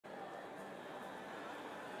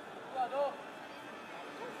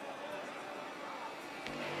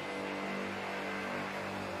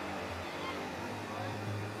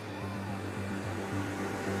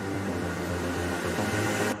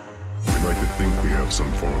think we have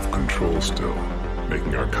some form of control still,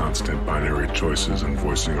 making our constant binary choices and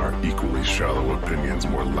voicing our equally shallow opinions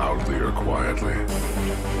more loudly or quietly.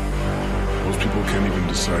 Most people can't even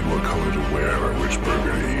decide what color to wear or which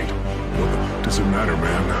burger to eat. What does it matter,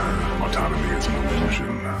 man? Autonomy is an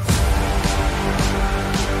illusion.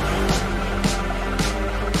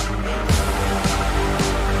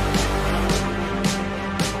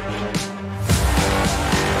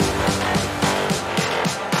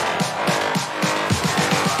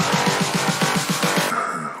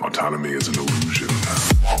 Autonomy is an illusion.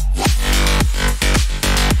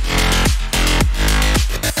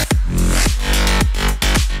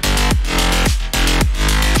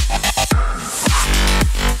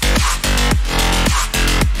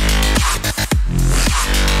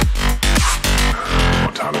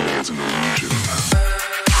 Autonomy is an illusion.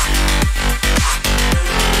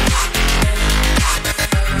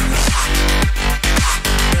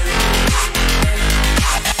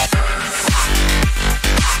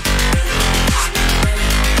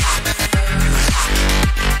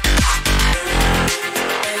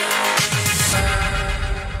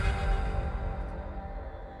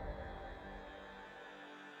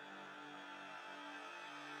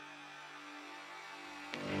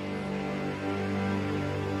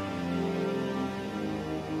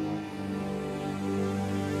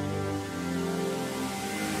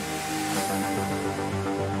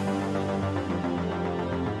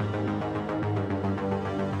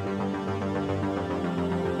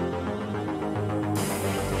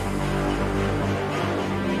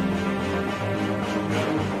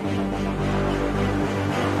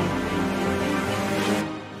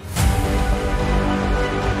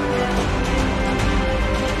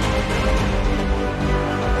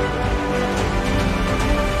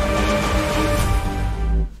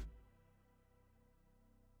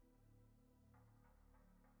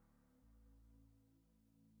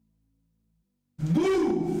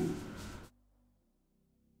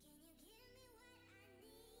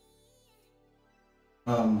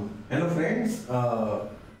 Hello friends,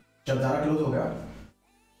 शब्दारा close हो गया।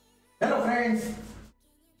 Hello friends,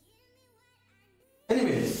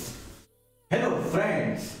 anyways, hello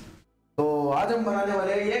friends. तो आज हम बनाने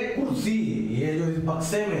वाले हैं ये कुर्सी, ये जो इस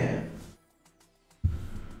बक्से में है।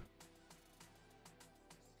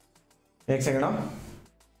 एक सेकंड,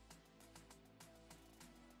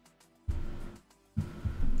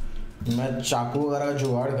 मैं चाकू वगैरह का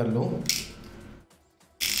जुगाड़ कर लूं।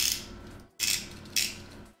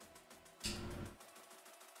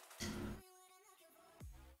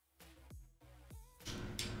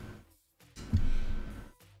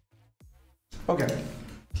 ओके,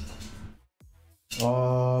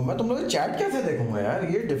 मैं तुम लोग की चैट कैसे देखूंगा यार,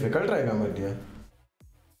 ये डिफिकल्ट रहेगा मेरे लिए।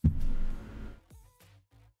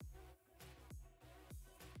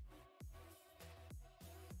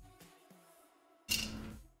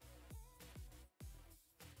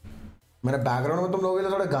 मैंने बैकग्राउंड में तुम लोगों के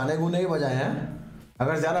लिए थोड़े गाने गुने ही बजाए हैं।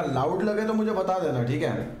 अगर ज्यादा लाउड लगे तो मुझे बता देना, ठीक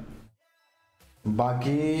है।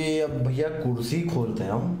 बाकी अब भैया कुर्सी खोलते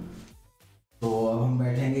हैं हम। तो अब हम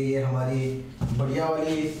बैठेंगे ये हमारी बढ़िया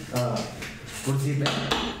वाली कुर्सी पे।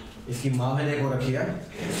 इसकी माँ ने को रखी है।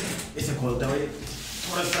 इसे खोलते हैं भाई,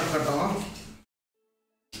 थोड़ा स्टार्ट करता हूँ।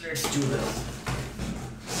 Let's do this.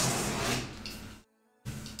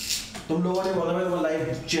 तुम लोगों ने बोला मेरे को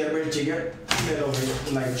लाइव चेयर बेल्ट चाहिए, ले लो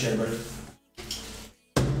भाई live chair belt.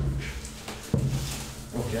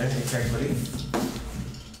 Okay, exactly.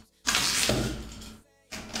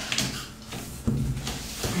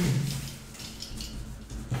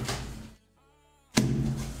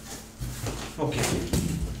 Okay,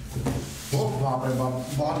 ओ बाप रे बाप,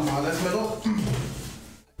 बहुत माल है इसमें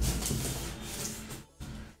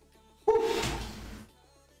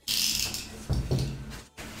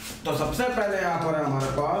तो सबसे पहले यहाँ पर है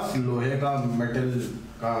हमारे पास लोहे का, मेटल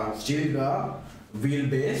का, स्टील का wheel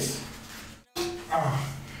base.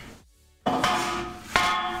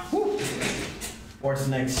 What's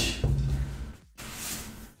next?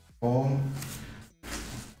 Home.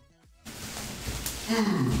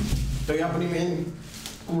 तो ये अपनी मेन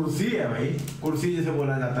कुर्सी है भाई, कुर्सी जिसे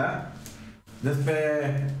बोला जाता है, जिसपे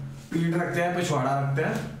पीठ रखते हैं, पिछवाड़ा रखते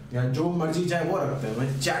हैं, या जो मर्जी चाहे वो रखते हैं।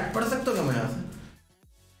 मैं चैट पढ़ सकता हूँ क्या मैं यहाँ से?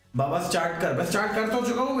 बाबा स्टार्ट कर, बस स्टार्ट कर तो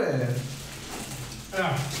चुका हूँ मैं।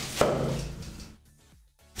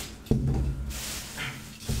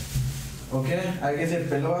 ओके, आगे से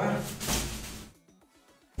पिलो है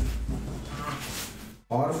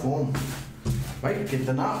और फोम। भाई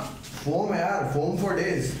कितना फोम है यार, फोम फॉर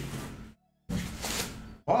डेज।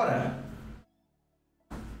 और है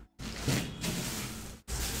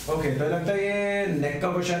ओके, तो लगता है ये नेक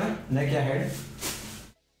का क्वेश्चन है, नेक या हेड।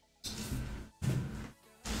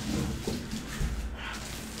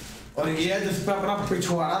 और ये है जिस पे अपना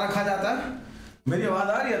पिछवाड़ा रखा जाता है। मेरी आवाज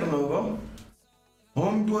आ रही है तुम लोगों को?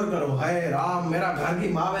 होम टूर करो, हाय राम, मेरा घर की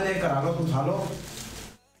माँ बहने करा लो, तुम खा लो।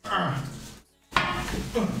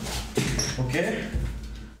 ओके,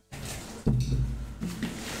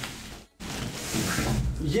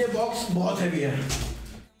 ये बॉक्स बहुत हैवी है।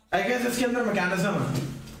 आई गेस इसके अंदर मैकेनिज्म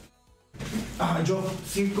है जो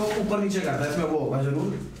सीट को ऊपर नीचे करता है। इसमें वो होगा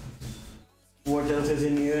जरूर, वो टेल्स इज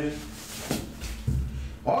इन हियर।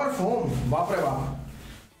 और फोम, बाप रे बाप।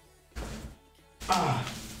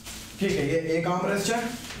 ठीक है, ये एक आर्म रेस्ट है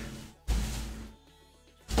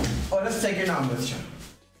और सेकेंड आर्म रेस्ट है।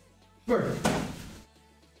 गुड,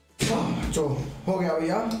 जो हो गया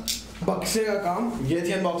भैया बक्से का काम। ये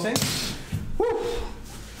थी अनबॉक्सिंग।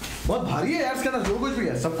 बहुत भारी है यार, इसके अंदर जो कुछ भी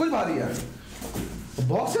है सब कुछ भारी है।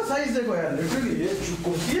 बॉक्स का साइज देखो यार, लिटरली ये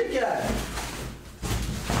कुर्सी है क्या है।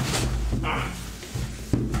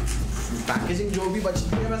 पैकेजिंग जो भी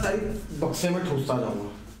बचती है मैं सारी बक्से में ठूसता जाऊंगा।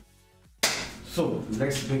 So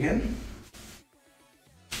let's begin.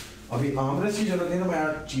 अभी आर्मरेस्ट की जरूरत नहीं है, मैं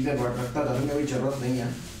यार चीजें बढ़ रखता जाऊंगा, अभी जरूरत नहीं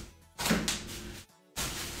है।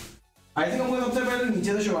 आई थिंक हमको सबसे पहले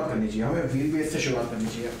नीचे से शुरुआत करनी चाहिए, हमें व्हील बेस से शुरुआत करनी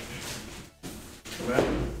चाहिए।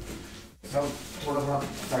 सब थोड़ा थोड़ा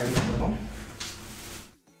साइड करता हूँ,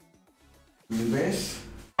 व्हील बेस।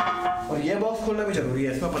 और ये बॉक्स खोलना भी जरूरी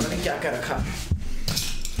है, इसमें पता नहीं क्या क्या रखा।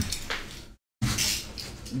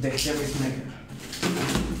 देखते हैं इसमें क्या।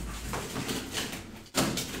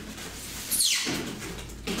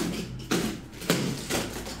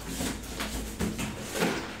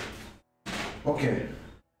 ओके,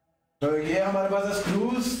 तो ये हमारे पास है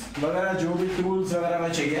स्क्रूज वगैरह, जो भी टूल्स वगैरह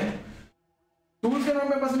हमें चाहिए। टूल्स के नाम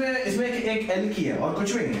पे बस में इसमें एक एल की है और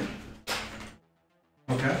कुछ भी नहीं है।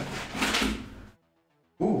 ओके,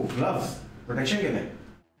 ग्लव्स प्रोटेक्शन के लिए।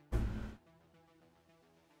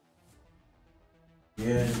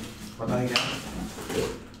 ये पता नहीं क्या,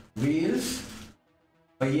 व्हील्स,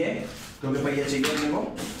 पहिए, क्योंकि पहिए चाहिए अपने को।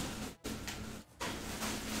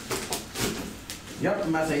 यप,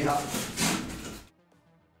 मैं सही था।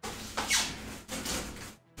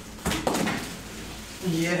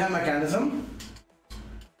 ये है मैकेनिज्म।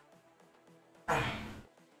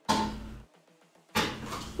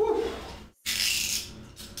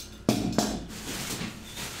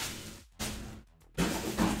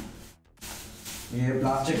 ये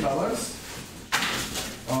प्लास्टिक कवर्स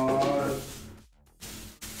और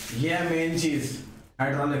ये है मेन चीज,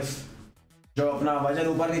 हाइड्रोलिक्स, जो अपना वजन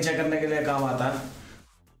ऊपर नीचे करने के लिए काम आता है।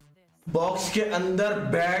 बॉक्स के अंदर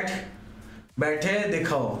बैठे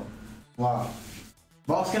दिखाओ। वाह,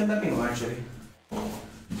 बॉक्स के अंदर नहीं हुआ एक्चुअली।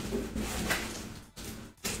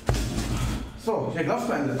 सो ये ग्लव्स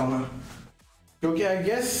पहन लेता हूं मैं, क्योंकि आई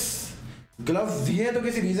गेस ग्लव्स दिए तो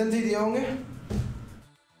किसी रीजन से ही दिए होंगे, है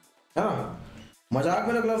ना। मजाक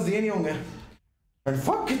में तो ग्लव्स दिए नहीं होंगे। बट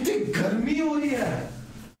फक, कितनी गर्मी हो रही है।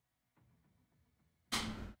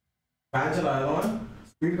 फैन चला देता हूं,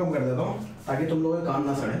 स्पीड कम कर देता हूं ताकि तुम लोगों के कान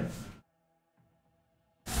ना सड़े।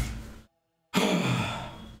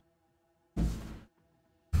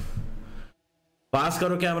 पास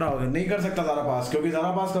करो कैमरा, होगा नहीं कर सकता ज़रा पास, क्योंकि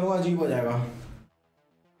ज़रा पास करूंगा अजीब हो जाएगा।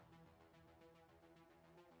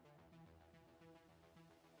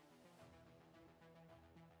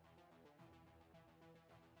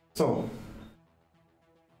 सो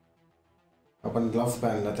अपन ग्लव्स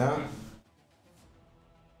पहन लेते हैं।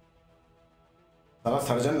 सारा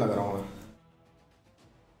सर्जन लग रहा हूं मैं।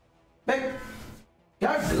 देख,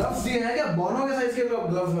 क्या ग्लव्स दिए हैं, क्या बोनो के साइज के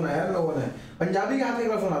ग्लव्स बनाए हैं लोगों ने। पंजाबी के हाथ के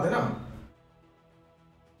ग्लव्स बनाते ना।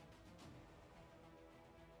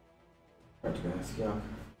 क्या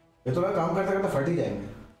ये तो मैं काम करते करते फट ही जाएंगे।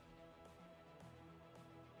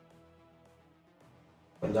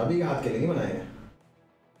 पंजाबी के हाथ के लिए नहीं बनाए हैं,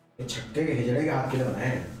 ये छक्के के हिजड़े के हाथ के लिए बनाए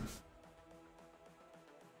हैं।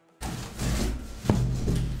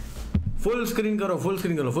 फुल स्क्रीन करो, फुल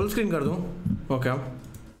स्क्रीन करो, फुल स्क्रीन कर दूं। ओके,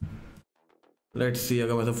 लेट्स सी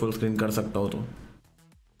अगर मैं फुल स्क्रीन कर सकता हूं तो।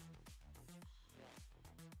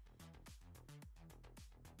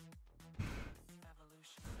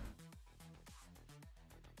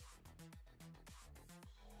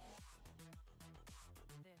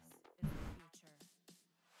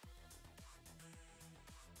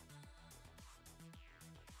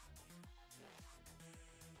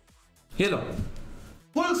 ये लो,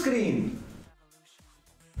 फुल स्क्रीन।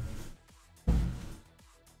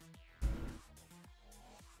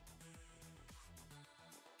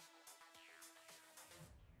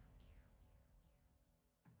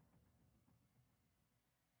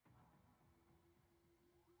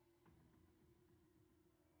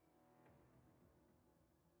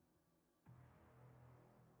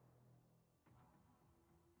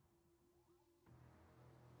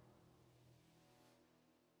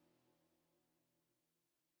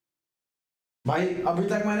 भाई अभी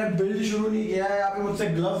तक मैंने बिल्ड शुरू नहीं किया है, यहाँ पे मुझसे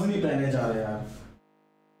ग्लव्स नहीं पहने जा रहे यार।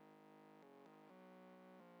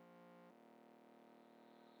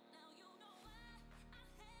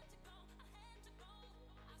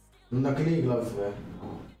 नकली ग्लव्स है,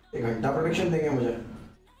 1 घंटा प्रोटेक्शन देंगे मुझे?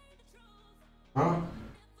 हाँ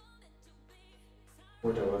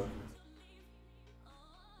व्हाटएवर।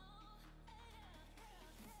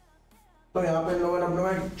 तो यहाँ पे इन लोगों ने अपने को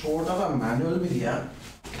एक छोटा सा मैनुअल भी दिया।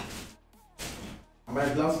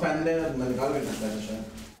 हमें ग्लव्स पहन ले, मैं निकाल के सकता है शायद।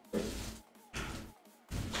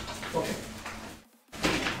 ओके,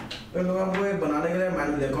 तो इन लोगों को बनाने के लिए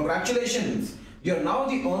मैनुअल दिया। Congratulations, you are now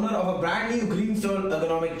the owner of a brand new GreenSoul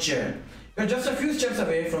ergonomic chair. You're just a few steps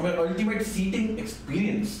away from your ultimate seating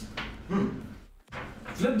experience.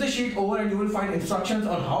 Flip the sheet over and you will find instructions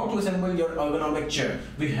on how to assemble your ergonomic chair.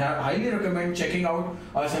 We highly recommend checking out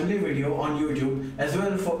our assembly video on YouTube as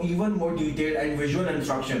well for even more detailed and visual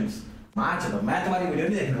instructions. मैं तुम्हारी video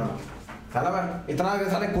नहीं देखने वाला साला। मैं इतना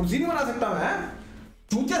साले कुर्सी नहीं बना सकता मैं?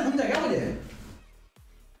 चूतिया समझा क्या मुझे?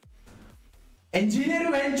 इंजीनियर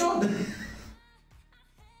हूँ बेंचोद।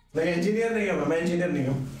 नहीं इंजीनियर नहीं हूँ मैं इंजीनियर नहीं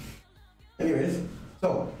हूँ। Anyways, so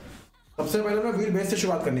सबसे पहले मैं व्हील बेस से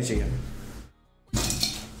शुरुआत करनी चाहिए।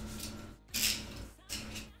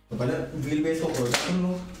 तो पहले व्हील बेस को खोलता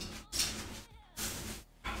हूँ।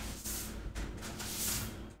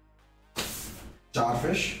 चार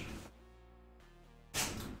फिश,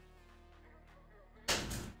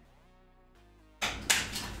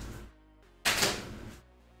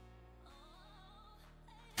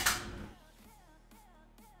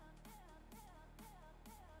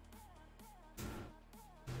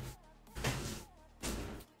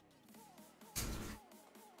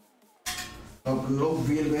 अब लोग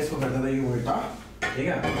व्हील बेस को करते थे ये उल्टा, ठीक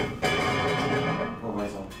है? ओ भाई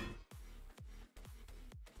साहब,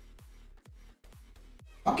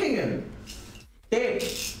 ओके टेप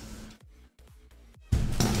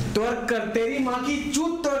तोड़ कर तेरी माँ की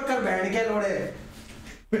चूत तोड़ कर बैंड के लोड़े,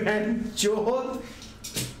 बैंड चोत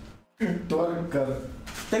तोड़ कर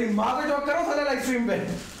तेरी माँ को जोक करो साले लाइव स्ट्रीम पे।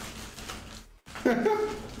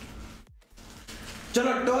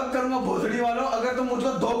 चलो टॉक करूंगा भोसड़ी वालों, अगर तुम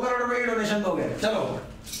मुझको 2 करोड़ रुपए की डोनेशन दोगे। चलो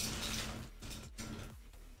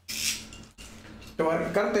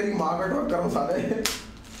टॉक कर तेरी माँ का टॉक करो साले।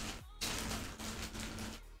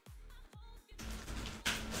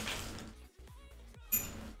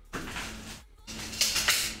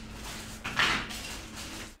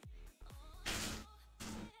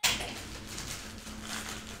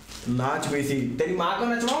 नाच बेसी तेरी माँ को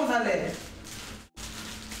नचवाऊं साले,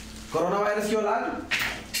 कोरोना वायरस की औलाद।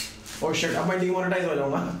 ओह शिट, अब मैं डिमोनेटाइज हो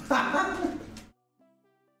जाऊंगा।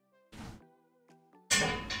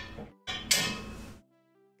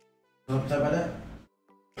 सबसे पहले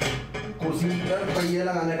कुर्सी पर पहिए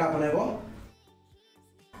लगाने का अपने को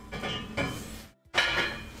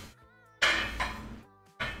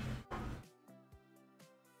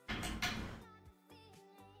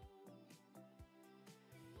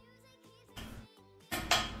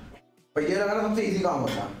पहिए लगाना सबसे इजी काम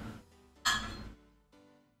होता है।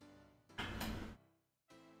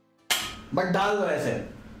 बट डाल दो ऐसे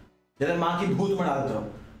जैसे माँ की भूत में डालते हो।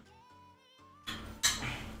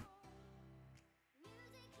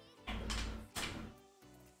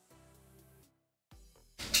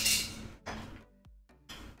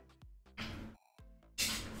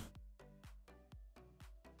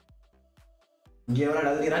 ये वाला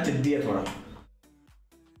डाल दिया ना, जिद्दी है थोड़ा।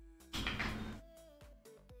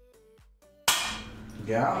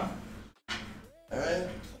 क्या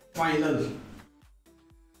फाइनल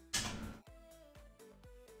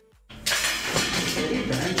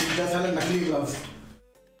नकली ग्लव्स।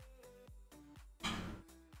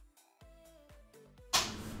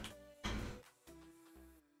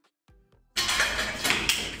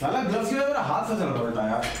 साला ग्लव्स की वजह मेरा हाथ से चल रहा उल्टा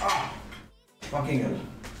यार। Fucking hell.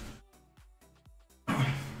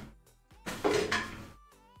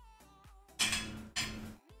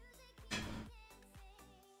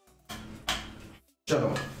 चलो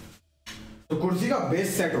तो कुर्सी का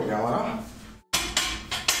बेस सेट हो गया हमारा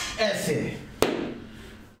ऐसे।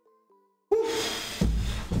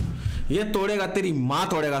 ये तोड़ेगा तेरी माँ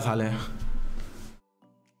तोड़ेगा साले।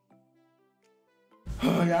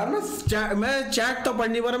 यार मैं चैट तो पढ़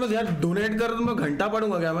नहीं पा रहा, मैं यार डोनेट कर तो मैं घंटा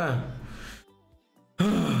पढ़ूंगा क्या मैं?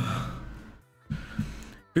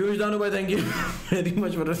 पीयूष दानू भाई thank you very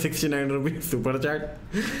much for 69 rupees super chat.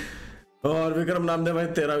 और विक्रम नामदेव भाई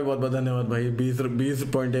तेरा भी बहुत बहुत धन्यवाद भाई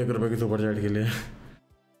 20.1 रुपए की सुपर चैट के लिए।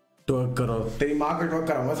 टॉक करो तेरी माँ का टॉक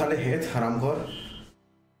कराऊंगा साले हेत हरामखोर।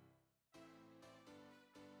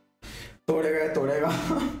 तोड़ेगा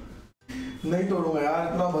नहीं तोड़ूंगा यार,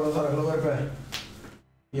 इतना भरोसा रख लो मेरे पे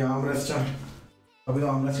ये आर्मरेस्ट है, अभी तो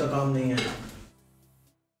आर्मरेस्ट का काम नहीं है।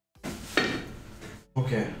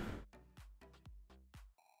 ओके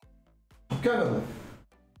अब क्या करूं?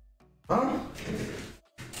 हाँ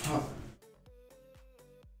हाँ,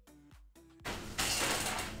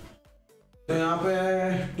 तो यहाँ पे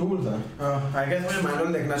टूल्स है। आई गेस मुझे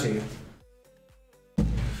मैनुअल देखना चाहिए।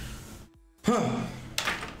 हाँ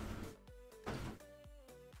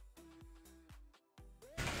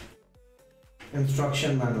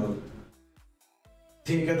इंस्ट्रक्शन मैनुअल,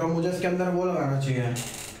 ठीक है। तो मुझे इसके अंदर वो लगाना चाहिए,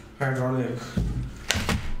 हाइड्रोलिक।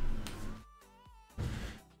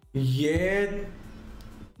 ये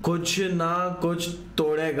कुछ ना कुछ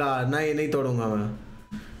तोड़ेगा, नहीं तोड़ूंगा मैं।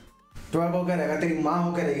 तो अब होकर रहेगा, तेरी माँ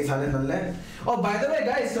होकर रहेगी साले नल्ले। और बाय द वे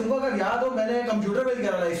गाइस, तुमको अगर याद हो, मैंने कंप्यूटर बिल्ड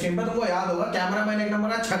करा था स्ट्रीम पर, तुमको याद होगा कैमरामैन एक नंबर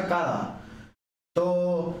का छक्का था। तो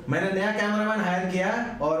मैंने नया कैमरामैन हायर किया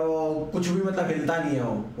और वो कुछ भी मतलब हिलता नहीं है,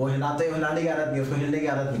 वो हिलाने की आदत नहीं है, उसको हिलने की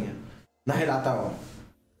आदत नहीं है, ना हिलाता हो।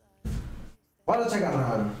 बहुत अच्छा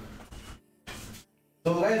कैमरामैन।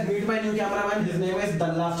 तो guys meet my new cameraman, his name is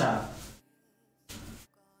दल्ला चार।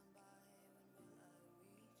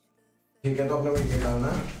 ठीक है, तो अपने को ये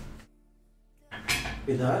डालना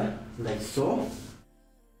इधर लाइक सो।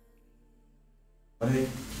 अरे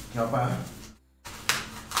क्या पा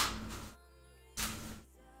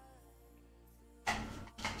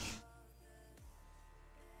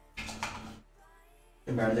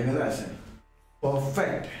बैठ जाएगा तो ऐसे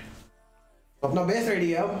परफेक्ट। तो अपना बेस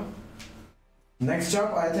रेडी है। अब नेक्स्ट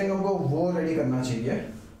अप आई थिंक हमको वो रेडी करना चाहिए,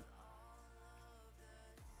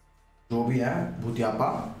 जो भी है भूतियापा।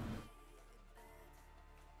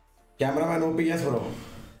 Cameraman OPS bro.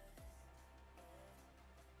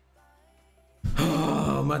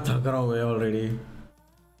 मैं थक रहा हूँ ऑलरेडी।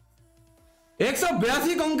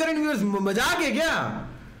 182 कॉन्करेंट व्यूअर्स, मजाक है क्या?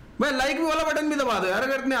 मैं लाइक भी वाला बटन भी दबा दो यार,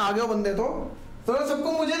 अगर इतने आगे हो बंदे तो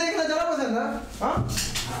सबको मुझे देखना ज्यादा पसंद है। हाँ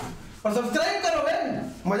और सब्सक्राइब करो बे,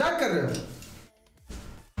 मजाक कर रहे हो?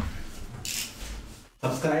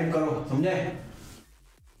 सब्सक्राइब करो, समझे?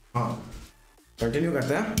 हाँ कंटिन्यू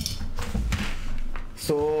करते हैं।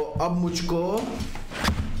 सो अब मुझको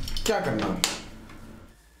क्या करना?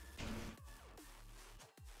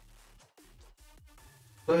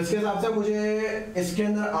 तो इसके हिसाब से मुझे इसके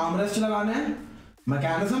अंदर आर्मरेस्ट लगाना है,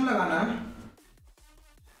 मैकेनिज्म लगाना है,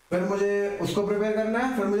 फिर मुझे उसको प्रिपेयर करना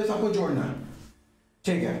है, फिर मुझे सबको जोड़ना है।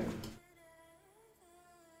 ठीक है,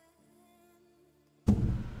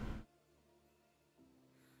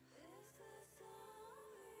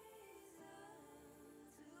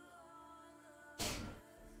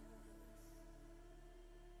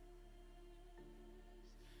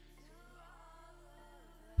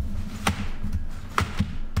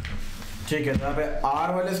 ठीक है। तो यहाँ पे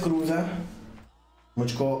आर वाले स्क्रूज है,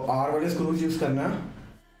 मुझको आर वाले स्क्रूज यूज करना है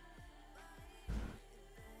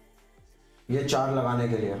ये 4 लगाने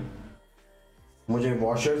के लिए। मुझे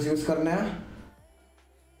वॉशर्स यूज करने हैं,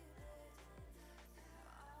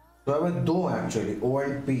 तो अब 2 एक्चुअली ओ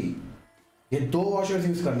एंड पी, ये 2 वॉशर्स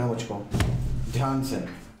यूज करना है मुझको ध्यान से।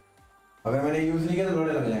 अगर मैंने यूज नहीं किया तो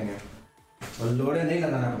लोड़े लग जाएंगे, और लोड़े नहीं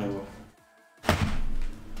लगाना अपने को।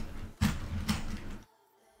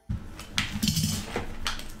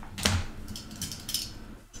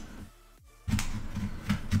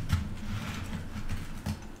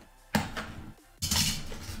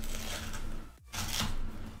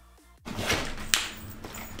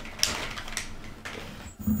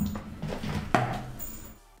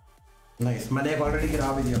 नाइस, मैंने एक ऑलरेडी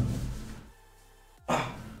गिरा भी दिया।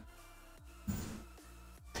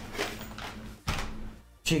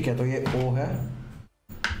 ठीक है, तो ये ओ है,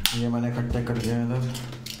 ये मैंने इकट्ठे कर दिया इधर,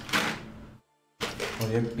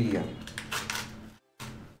 और ये पी है।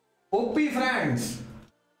 ओपी फ्रेंड्स,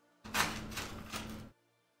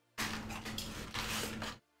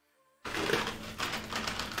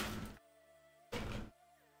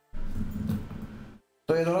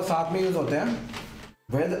 तो ये दोनों साथ में यूज होते हैं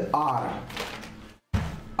विद आर,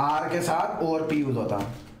 आर के साथ और पी यूज होता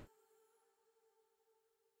है।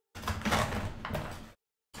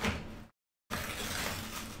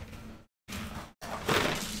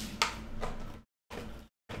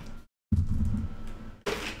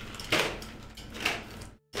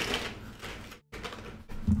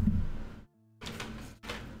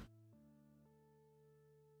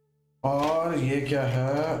 और ये क्या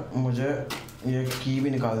है, मुझे ये की भी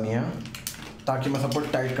निकालनी है ताकि मैं सबको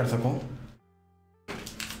टाइट कर सकूं।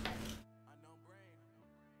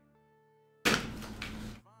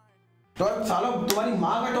 तो सालो तुम्हारी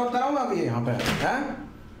माँ का टॉक कराऊंगा अभी यहाँ पे, हैं?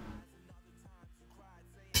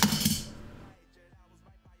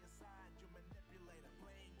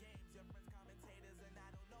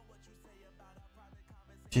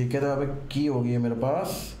 ठीक है, तो यहाँ पे की होगी मेरे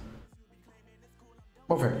पास।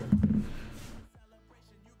 परफेक्ट।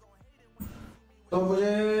 तो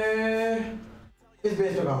मुझे इस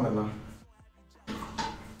बेस पे काम करना।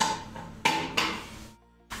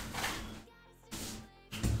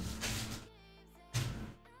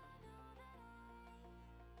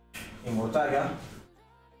 ये मुड़ता है क्या?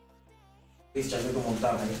 इस चक्कर को मुड़ता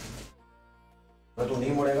है भाई। अगर तू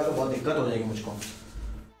नहीं मुड़ेगा तो बहुत दिक्कत हो जाएगी मुझको।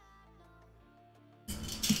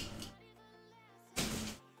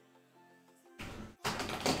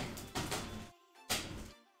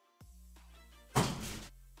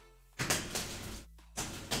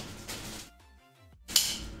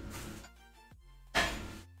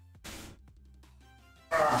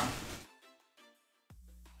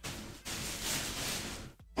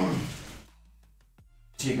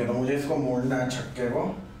 ठीक है, तो मुझे इसको मोड़ना है छक्के को,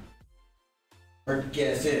 बट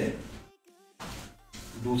कैसे?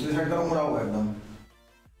 दूसरी साइड तरफ मुड़ा हुआ एकदम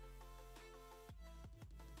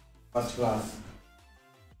फर्स्ट क्लास।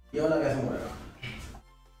 ये वाला कैसे मुड़ेगा?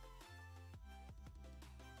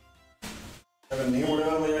 अगर नहीं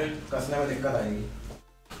मुड़ेगा मुझे कसने में दिक्कत आएगी।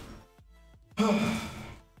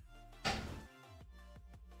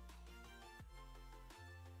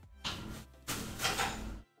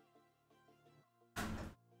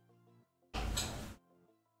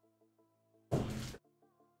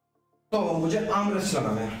 तो मुझे आर्म रेस्ट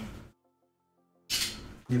लगाना है।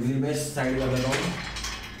 ये व्हील बेस साइड कर देता हूँ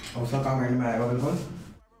और उसका काम एंड में आएगा बिल्कुल।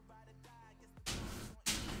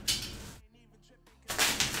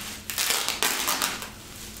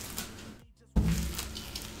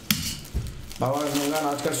 बाबा गंगा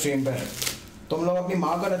नाच कर स्ट्रीम पे तुम लोग अपनी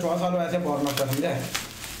माँ का नचवा सालो ऐसे पॉर्न अप कर, समझे?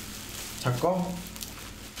 छक्को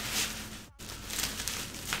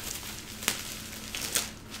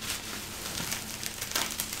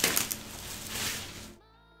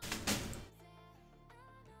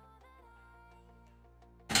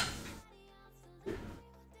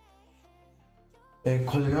एक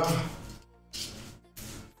खुल गया।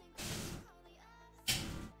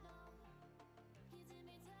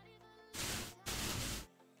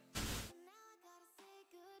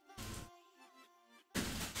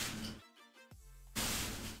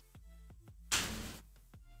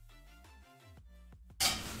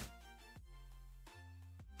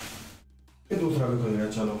 दूसरा भी खुल गया।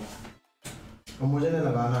 चलो, तो मुझे नहीं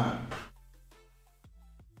लगाना है।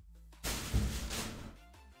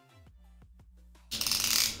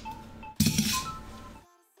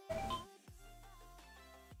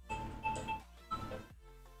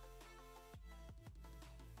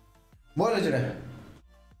 बोल रहे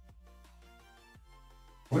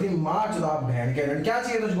बड़ी माँ चुदा बहन के लड़, क्या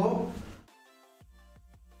चाहिए तुझको?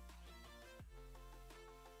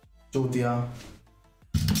 चूतिया।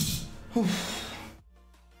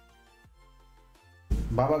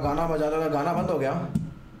 बाबा गाना बजा दो। गाना बंद हो गया?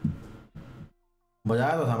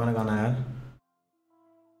 बजाया तो था मैंने गाना यार।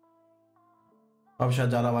 अब शायद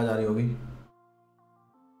ज्यादा आवाज आ रही होगी।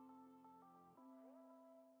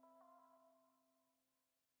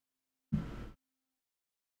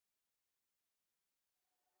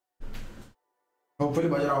 होपफुली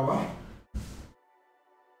बज रहा होगा।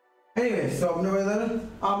 एनीवेज, तो अपने को इधर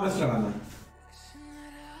आर्म रेस्ट लगाना है।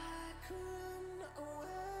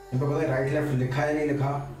 इनको पता है राइट लेफ्ट लिखा है नहीं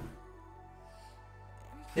लिखा?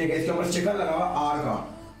 ठीक है, इसके ऊपर स्टिकर लगा हुआ आर का,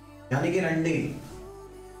 यानी कि रंडी।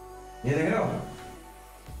 ये देख रहे हो,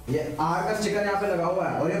 ये आर का स्टिकर यहाँ पे लगा हुआ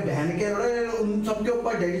है। और ये बहन के उन सबके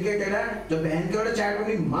ऊपर डेडिकेटेड है जो बहन के और चैट में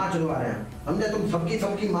भी माँ चलवा रहे हैं, समझे? तुम सबकी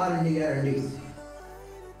सबकी माँ रंडी है, रंडी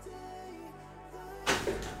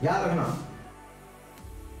याद रखना।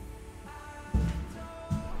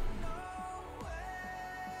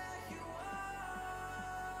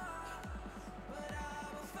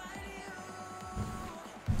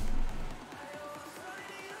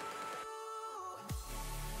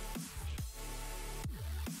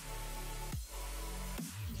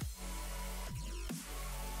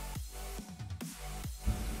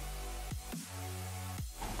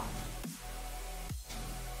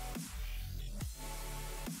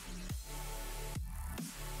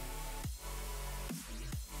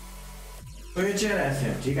 तो ये चेयर ऐसे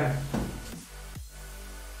है, ठीक है?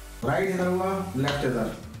 राइट इधर हुआ, लेफ्ट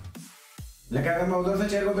इधर। लेकिन अगर मैं उधर से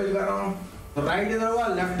चेयर को बिल्ड कर रहा हूं तो राइट इधर हुआ,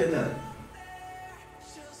 लेफ्ट इधर।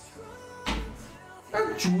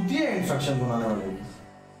 चूती है इंस्ट्रक्शन बनाने वाले।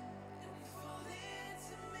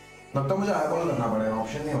 लगता मुझे आईबॉल करना पड़ेगा,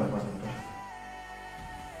 ऑप्शन नहीं हमारे पास।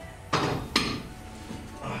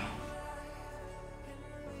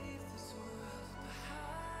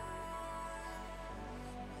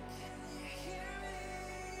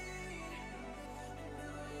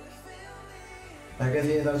 पैकेज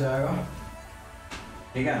ये इधर जाएगा,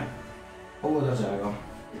 ठीक है, वो उधर जाएगा।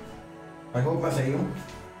 आई होप मैं सही हूँ,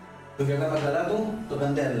 क्योंकि अगर मैं गलत हूँ तो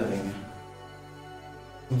गंदे एल लगेंगे।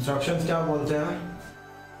 इंस्ट्रक्शंस क्या बोलते हैं?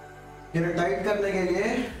 ये टाइट करने के लिए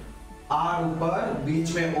आर ऊपर,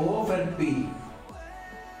 बीच में ओ, फिर पी।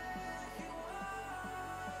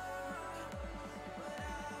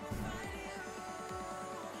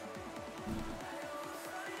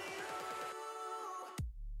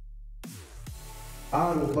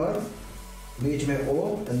 आर ऊपर, बीच में ओ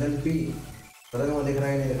एंड देन पी। पता नहीं वो दिख रहा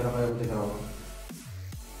है नहीं दिख रहा, दिख रहा होगा।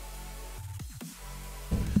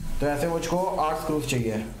 तो ऐसे मुझको 8 स्क्रूज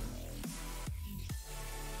चाहिए,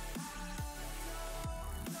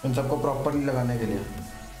 इन सबको प्रॉपरली लगाने के लिए।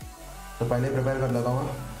 तो पहले प्रिपेयर कर लेता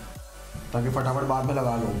हूँ ताकि फटाफट बाद में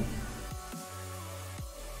लगा लूँ।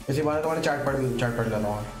 इसी बारे तुम्हारे चार्ट पढ़ लेता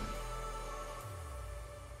हूँ।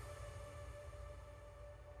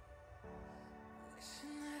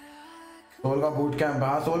 सोल का बूट कैंप,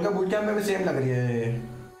 हाँ सोल का बूट कैंप में भी सेम लग रही है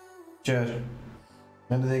चेयर।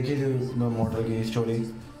 मैंने देखी थी मोटर की स्टोरी,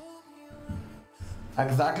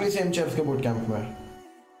 एग्जैक्टली सेम चेयर्स के बूट कैंप में।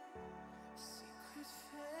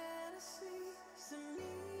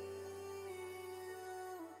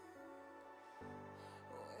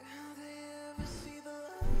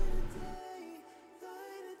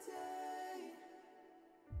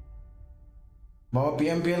 बाबा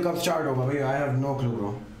पीएमपीएल कब स्टार्ट होगा भाई? I have no clue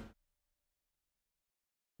bro.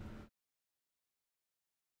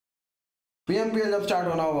 PMPL जब स्टार्ट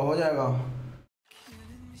होना होगा हो जाएगा।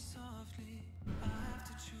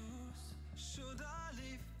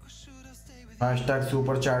 हैशटैग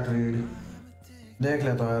सुपर चैट रीड देख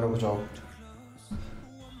लेता हूँ यार, रुक जाओ।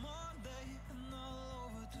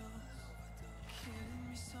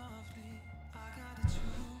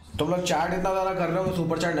 तुम लोग चैट इतना ज़्यादा कर रहे हो,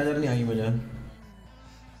 सुपर चैट नज़र नहीं आई मुझे।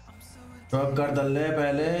 तो कर दल्ले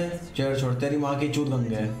पहले चेयर छोड़, तेरी माँ की चूत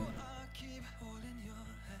गंगे।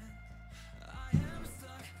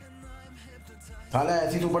 साला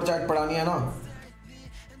ऐसी सुपर चैट पढ़ानी है ना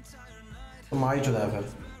तो माँ ही चुदा है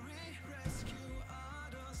फिर।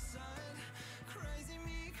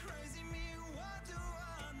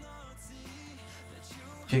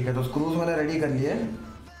 ठीक है, तो स्क्रूज मैंने रेडी कर लिए।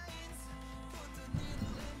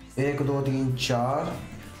 1 2 3 4,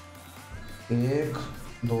 1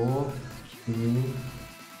 2 3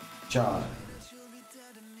 4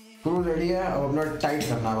 स्क्रू रेडी है। अब अपना टाइट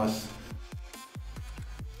करना है बस।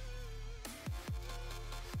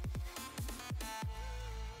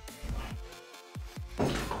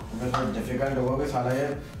 डिफिकल्ट होगा कि साला ये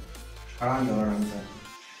खड़ा नहीं होगा ढंग से।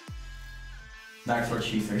 That's what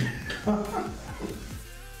she said.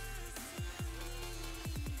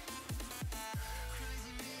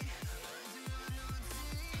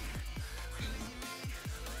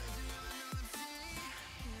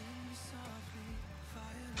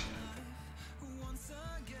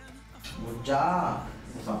 जा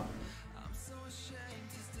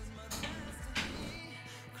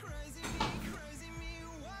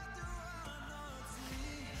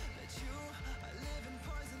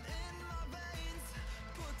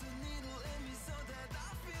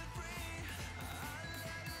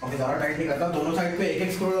अभी ज़्यादा टाइट नहीं करता, दोनों साइड पे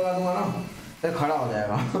एक स्क्रू लगा दूंगा ना तो खड़ा हो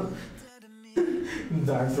जाएगा।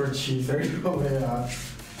 That's what she said। अबे यार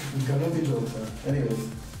गलत ही जोक है। Anyways,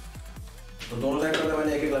 तो दोनों साइड पे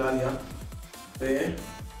मैंने एक लगा लिया तो ये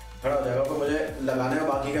खड़ा हो जाएगा। तो मुझे लगाने में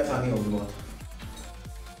बाकी की आसानी होगी बहुत।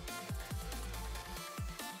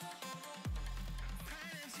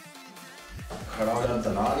 खड़ा हो जाता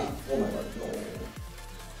दलाल। Oh my God,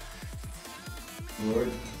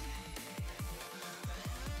 good.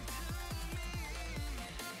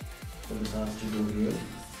 tutorial।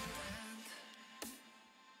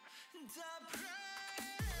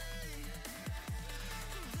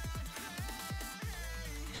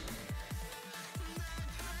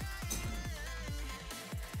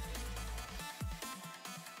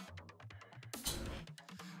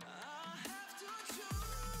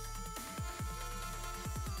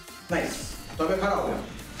 Nice, तो अभी खड़ा हो गया,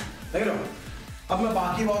 देख लो। अब मैं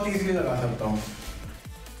बाकी बहुत इजीली लगा सकता हूँ।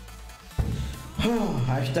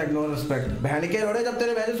 Hashtag no respect. बहन के रोड़े, जब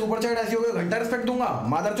तेरे बहन सुपर चैट ऐसी हो गई घंटा रिस्पेक्ट दूंगा।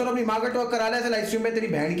 मादर चोर अपनी माँ का टॉक करा ले ऐसे लाइव स्ट्रीम में, तेरी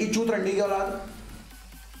बहन की चूत रंडी की औलाद।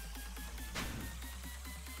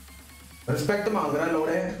 रिस्पेक्ट मांग रहा है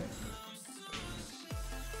लोड़े।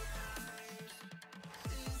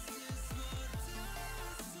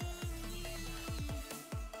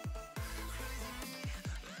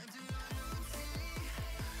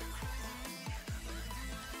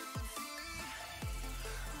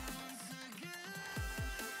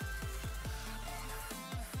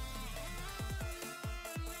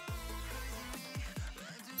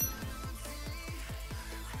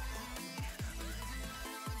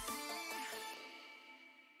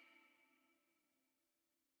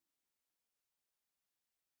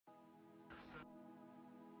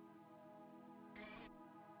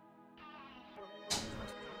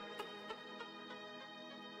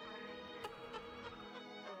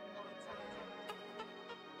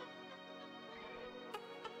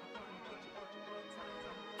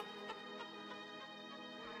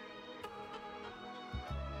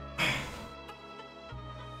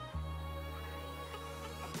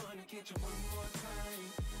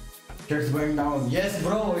 It's going down. Yes,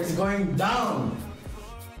 bro, it's going down.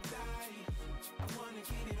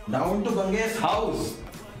 Down to Gange's house.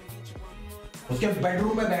 उसके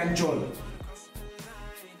बेडरूम में बैंचोल.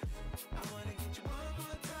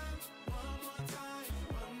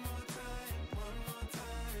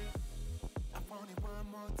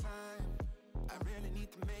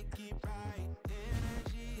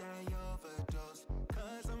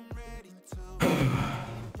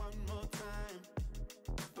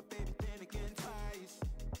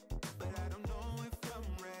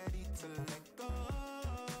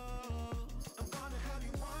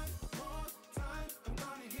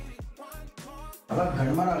 अगर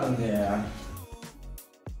घड़मरा लग गया यार,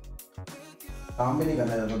 काम भी नहीं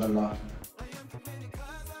करना चाहता दल्ला.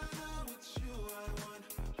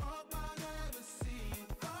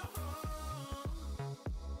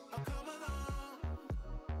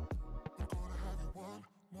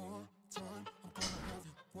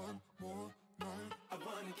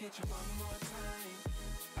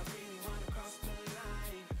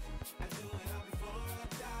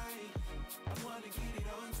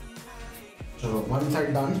 So one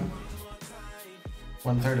side done,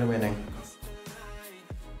 one side remaining.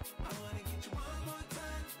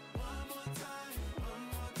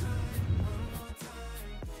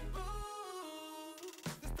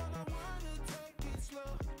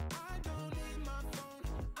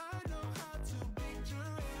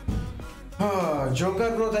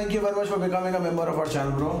 Joker bro, thank you very much for becoming a member of our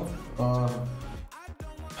channel bro.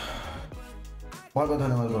 बहुत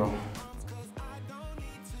धन्यवाद bro.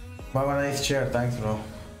 बाबा नाइस चेयर, थैंक्स ब्रो.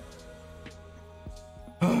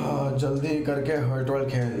 जल्दी करके हर्टवर्ल्ड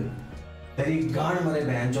खेल. तेरी गांड मरे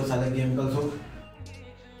बहन जो साले गेम कल सो.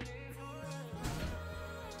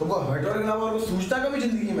 तुमको हर्टवर्ल्ड के अलावा और कुछ सूझता कभी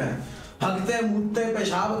जिंदगी में? हगते मुतते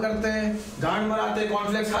पेशाब करते गांड मराते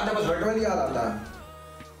कॉर्नफ्लेक्स खाते बस हर्टवर्ल्ड याद आता है.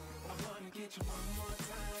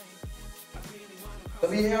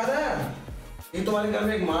 तभी ये याद है ये तुम्हारे घर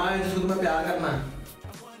में एक माँ है जिसको तुम्हें प्यार करना है.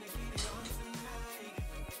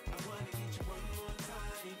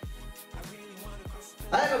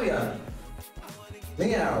 आया कभी यार?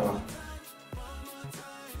 नहीं आया होगा.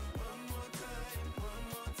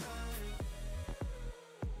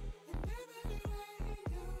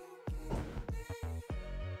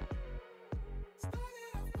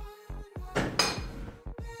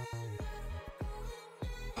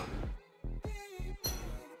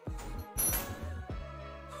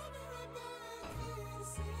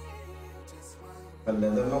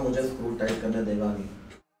 लेदर ना मुझे स्क्रू टाइट करने देगा नहीं.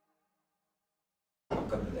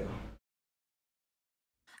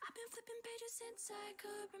 Since I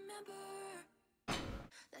could remember,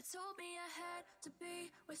 that told me I had to be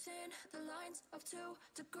within the lines of 2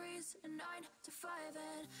 degrees and 9 to 5.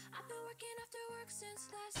 And I've been working after work since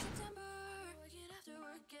last September. Working after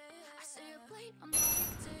work, yeah. I stay up late on the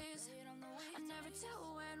weekdays. I never tell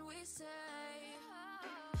when we say.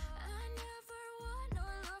 I never wanna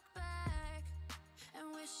look back and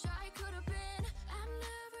wish I could have been. I'm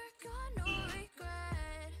never gonna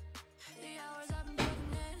regret the hours I've been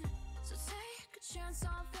putting in. So take a chance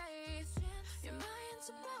on faith. Your mind's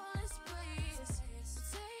a ballast place. So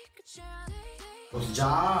take a chance.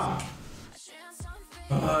 जा.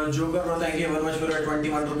 Joker bro, thank you very much for your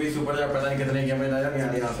 21 rupees super chat. पता नहीं कितने game में लाया मैं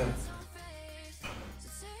यहाँ से.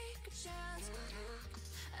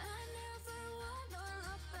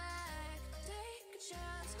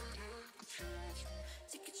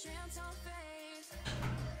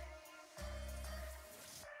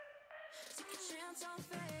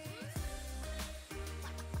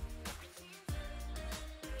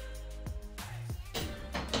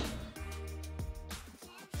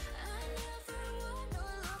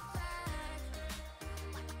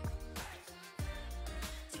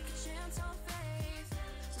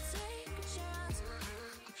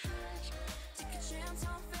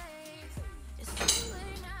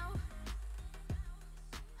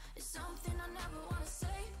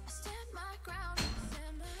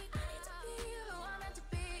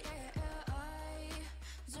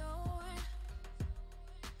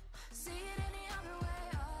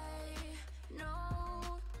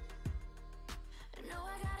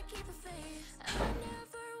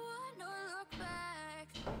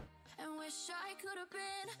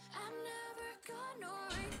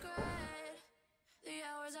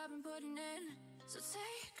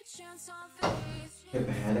 ये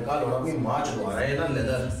बहन का लोड़ा अपनी माँ चुका रहा है ना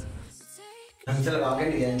लेदर. ढंग से लगा के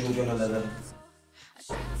नहीं गया चूचों ने लेदर.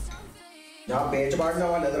 जहाँ बेच बांटने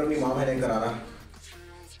वाला लेदर अपनी माँ में करा रहा.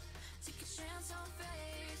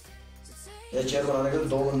 ये चेयर बनाने के लिए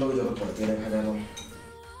 2 बंदों की जरूरत पड़ती है. देखा जाए तो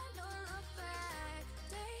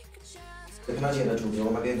इतना चाहिए था छूटियों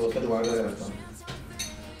को, मैं तेरे दोस्त का जुगाड़ करके रखता हूँ।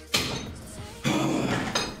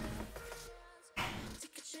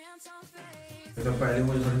 तो पहले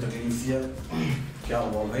मुझे थोड़ी तकलीफ सी है। क्या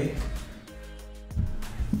हुआ भाई?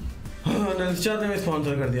 नंदचार ने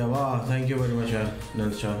स्पॉन्सर कर दिया, वाह थैंक यू वेरी मच यार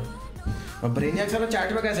नंदचार। अब ब्रेनियाक सारा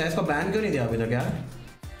चैट में कैसा है, इसको बैन क्यों नहीं दिया अभी तक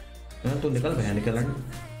यार? तू निकल भैया निकल,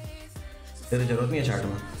 तेरी जरूरत नहीं है चैट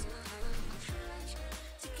में।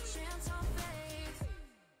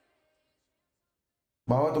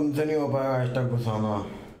 बाबा तुमसे नहीं हो पाया हैशटैग घुसाना,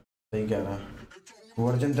 सही कह रहा है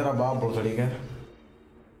वर्जिन तेरा बाप भोसड़ी का।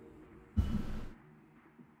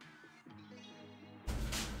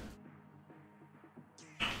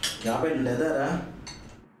 यहाँ पे लेदर है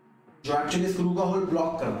जो एक्चुअली स्क्रू का होल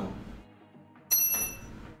ब्लॉक कर रहा है।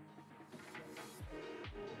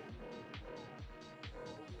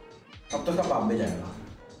 अब तो इसका बाप भी जाएगा।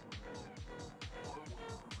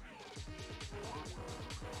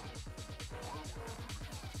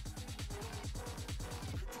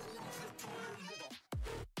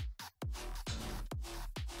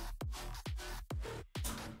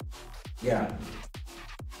 Yeah.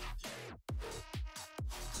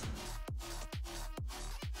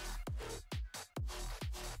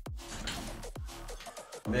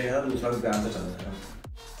 मेरा दूसरा भी प्यार से चल रहा है।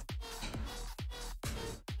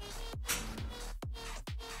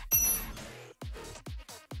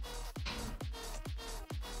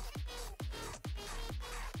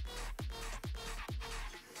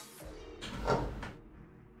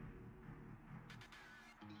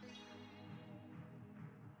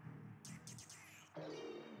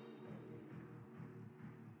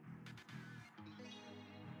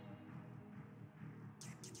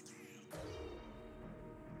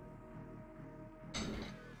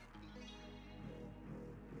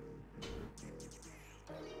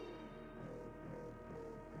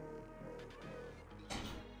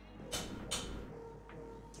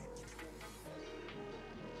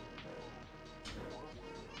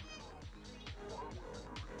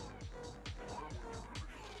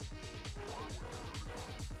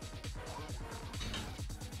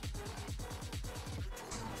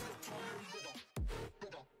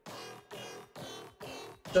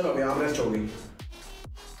 चलो अभी आर्म रेस्ट हो गई।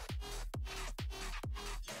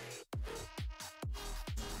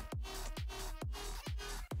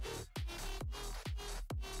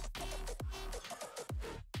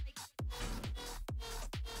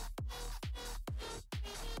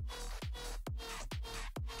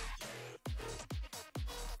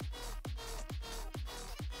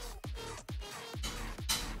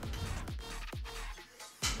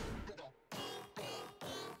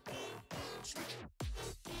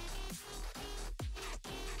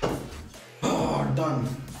 Done,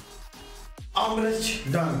 arm rest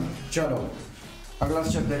done. चलो अगला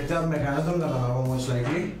स्टेप देखते हैं। अब मैकेनिज्म लगाना होगा मोस्ट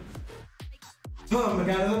लाइकली। हाँ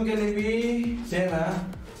मैकेनिज्म के लिए भी सेम है,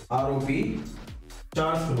 आरओपी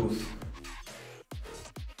 4 स्क्रूज।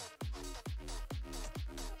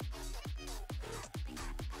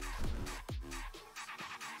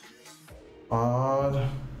 और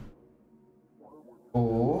ओ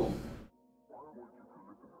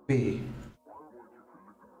पी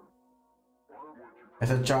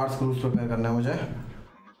ऐसे 4 स्क्रूज प्रिपेयर करना है मुझे।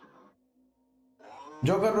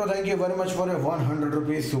 Joker bro thank you very much for your 100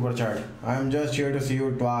 rupees super chat. I am just here to C you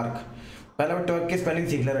ट्वार्क। पहले मैं ट्वर्क की स्पेलिंग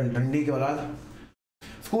सीख ले रहा ठंडी के औलाद।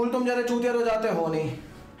 स्कूल तुम जैसे चूतिया तो जाते हो नहीं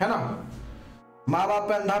है ना, माँ बाप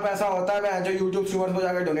पे अंधा पैसा होता है जो यूट्यूब स्ट्रीमर्स को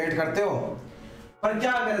जाकर डोनेट करते हो, पर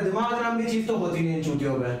क्या करे दिमाग नाम की चीज तो होती नहीं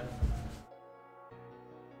चूतियों पे।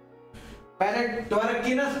 पहले ट्वर्क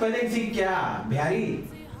की ना स्पेलिंग सीख क्या बिहारी।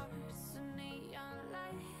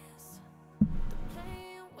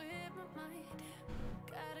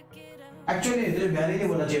 एक्चुअली तुझे बिहारी नहीं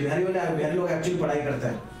बोलना चाहिए, बिहारी लोग एक्चुअली पढ़ाई करते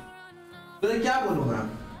हैं। तुझे क्या बोलूं मैं,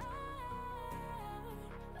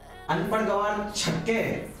 अनपढ़ गवार छक्के।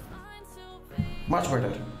 Much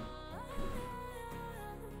better.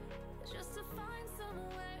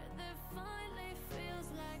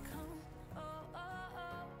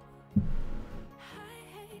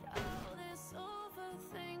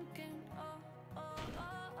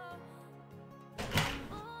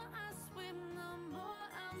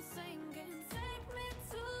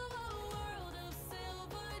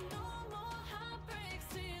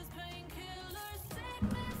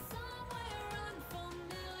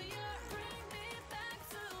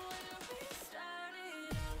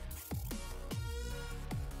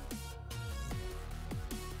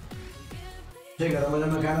 ठीक है, तो मुझे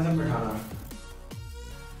मैकेनिज्म बिठाना,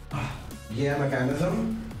 ये है मैकेनिज्म,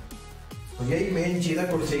 तो यही मेन चीज है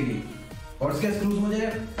कुर्सी की। और उसके स्क्रूज मुझे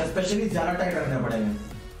स्पेशली ज्यादा टाइट रखने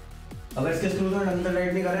पड़ेंगे अगर इसके स्क्रूज में ढंग से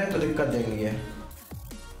टाइट नहीं करे तो दिक्कत देंगी है।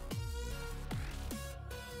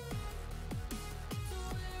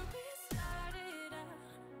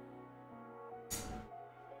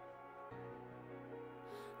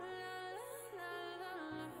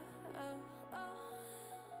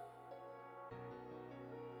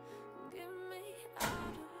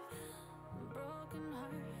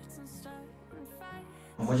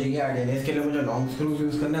 मुझे ये आइडिया नहीं, इसके लिए मुझे लॉन्ग स्क्रूज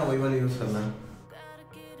यूज करना है, वही वाले यूज करना है।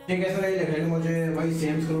 ठीक है, ऐसा नहीं लिखा है, मुझे वही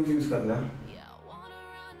सेम स्क्रूज यूज करना है।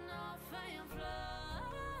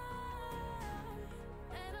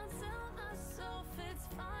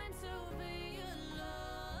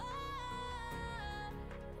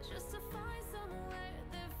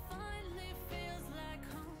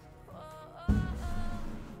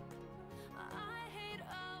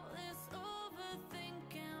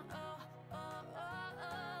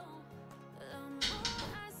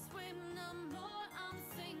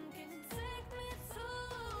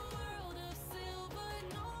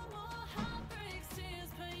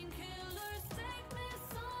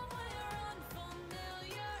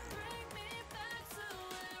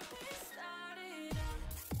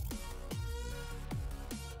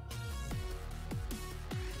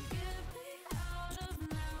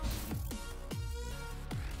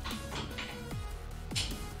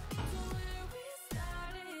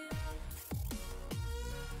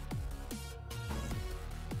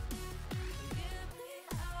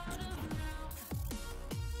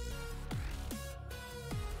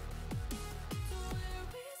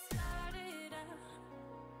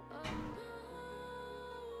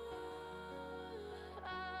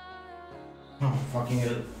 Fucking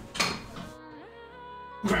hell.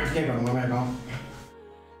 बैठ के करूँगा मैं काम।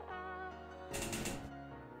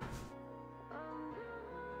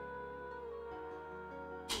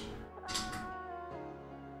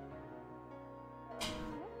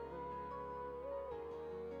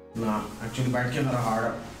 ना एक्चुअली बैठ के मेरा हार्ड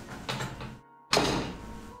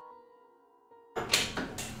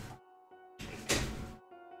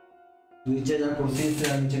नीचे जा, कुर्सी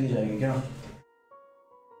से नीचे नहीं जाएगी क्या?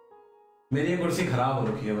 मेरी ये कुर्सी खराब हो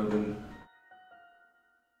रखी है बिल्कुल।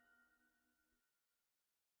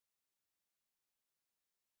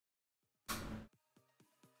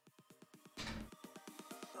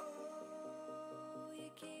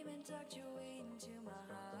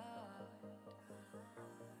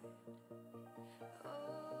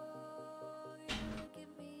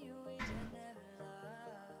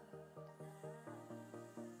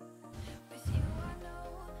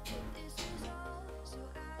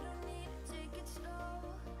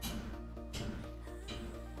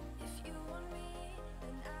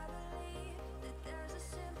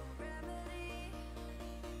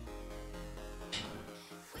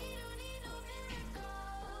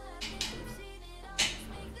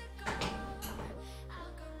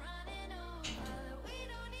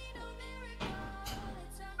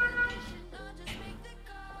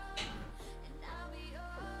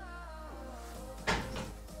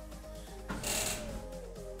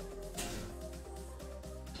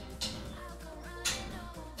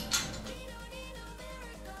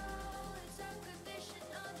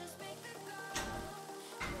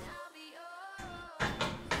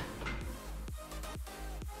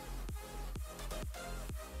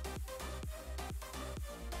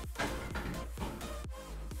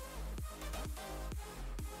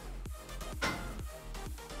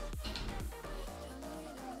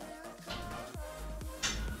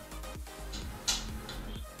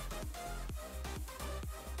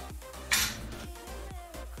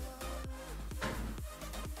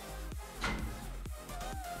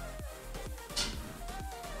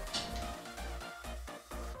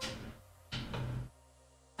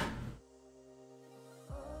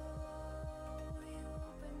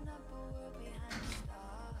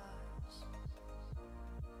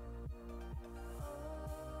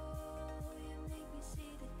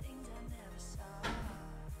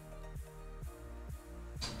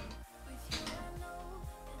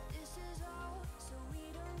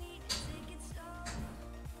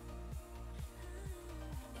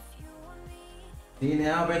 तीन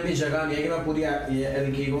यहाँ पे इतनी जगह नहीं है कि मैं पूरी ये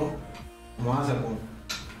एलकी को घुमा सकूँ,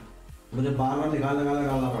 मुझे बार बार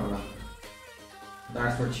निकालना पड़ रहा।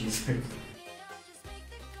 That's what she said.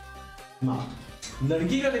 माँ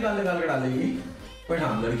लड़की का निकाल के डालेगी, बट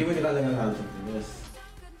हाँ लड़की भी निकाल डाल सकती है। बस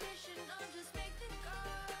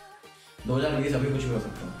 2020 अभी कुछ भी हो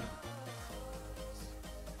सकता है।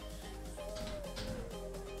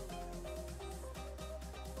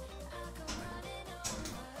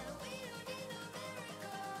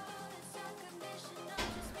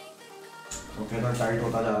 ओके, तो टाइट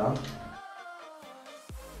होता जा रहा।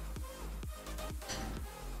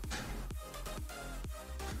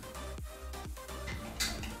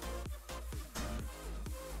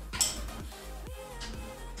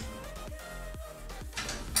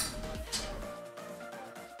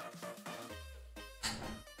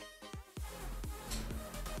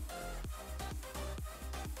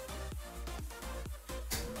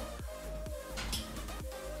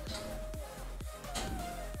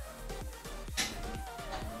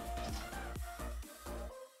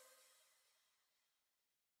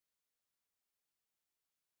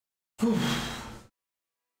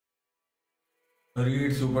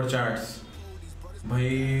 रीड सुपर चैट्स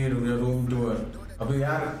भाई। रूम टूर अभी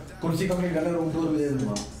यार कुर्सी कंप्लीट कर ले, रूम टूर भी दे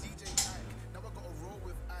दूंगा।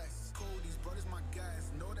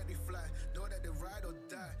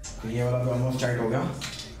 ये वाला तो ऑलमोस्ट टाइट हो गया।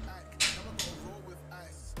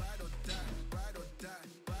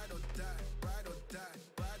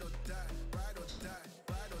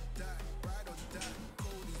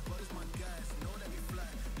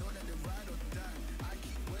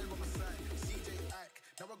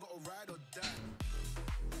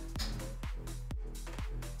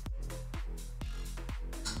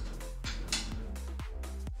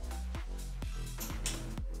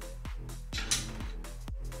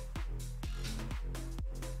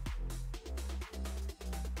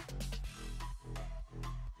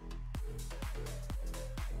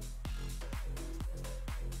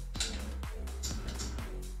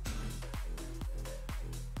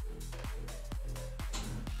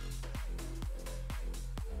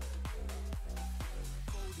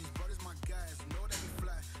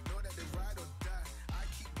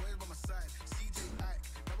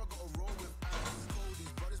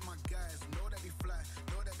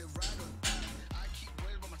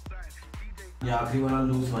 ये आखिरी वाला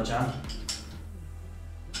लूज बचा।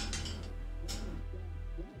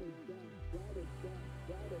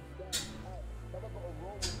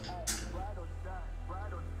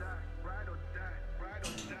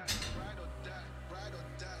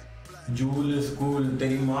 जूल इज कूल,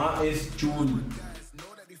 तेरी माँ इज चूल।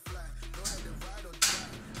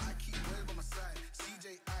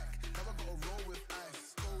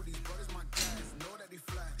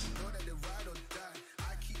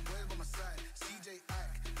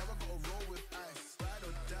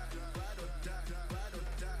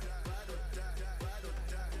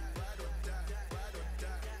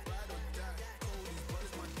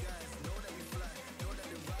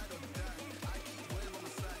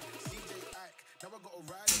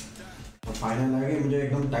 फाइनल है कि मुझे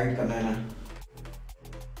एकदम टाइट करना है ना,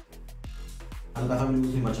 हल्का सा भी लूज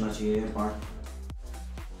नहीं बचना चाहिए ये पार्ट।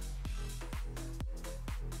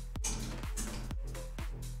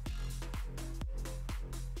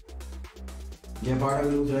 ये पार्ट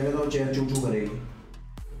अगर लूज रहेगा तो चेयर चू चू करेगी।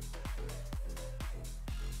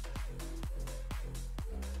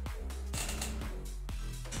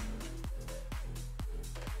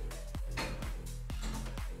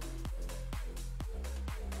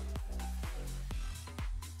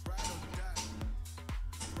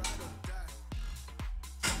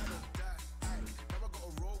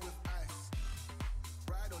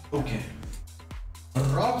 ओके,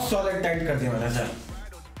 रॉक सॉलिड टाइट कर दिया मैंने सर।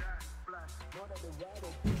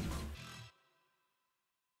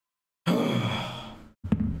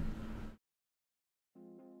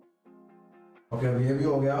 ओके, अब ये भी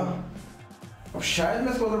हो गया। अब शायद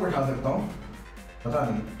मैं इसको उधर बैठा सकता हूँ, पता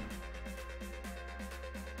नहीं।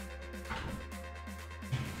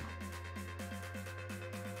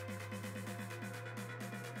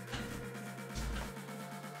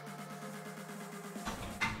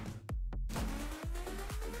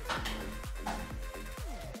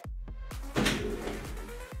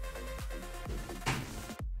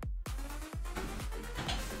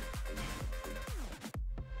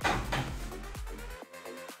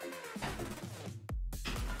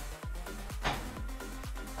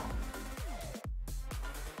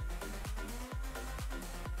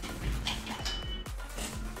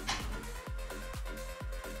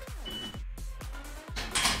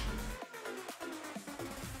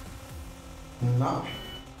 ना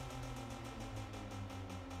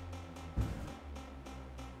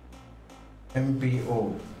MPO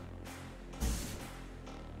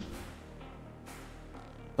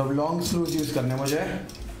तो लॉन्ग स्क्रूज यूज करने मुझे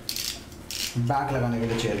बैक लगाने के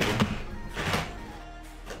लिए चेयर के।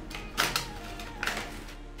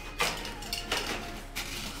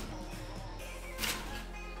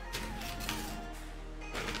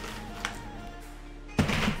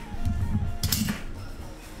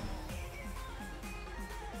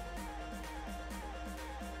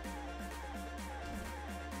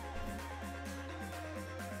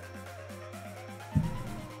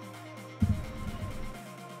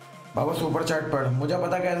 बाबा सुपर चैट पढ़, मुझे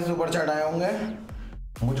पता कैसे सुपर चैट आए होंगे।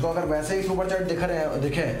 मुझको अगर वैसे ही सुपर चैट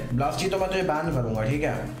दिखे ब्लास्टी तो मैं तुझे बैन करूंगा, ठीक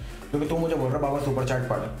है? क्योंकि तू मुझे बोल रहा बाबा सुपर चैट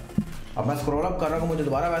पढ़। अब मैं स्क्रॉल अप कर रहा हूँ, मुझे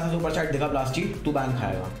दोबारा वैसा सुपर चैट दिखा ब्लास्टी, तू बैन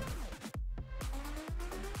खाएगा।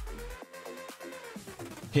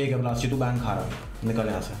 ठीक है ब्लास्टी, तू बैन खा रहा है, निकल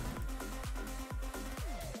यहाँ से।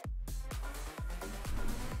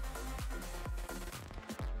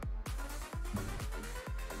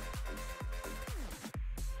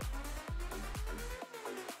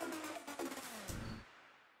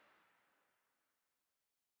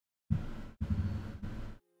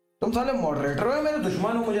 तुम साले मॉडरेटर हो या मेरे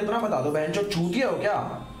दुश्मन हो? मुझे इतना बता दो, बहन चो चूतिया हो क्या?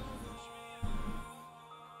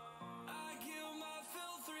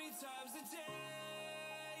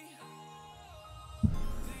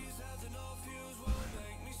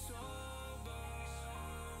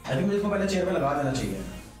 आई थिंक मुझे इसको पहले चेयर पे लगा देना चाहिए,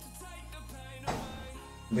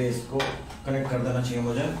 बेस को कनेक्ट कर देना चाहिए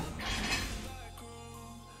मुझे,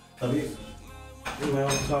 तभी मैं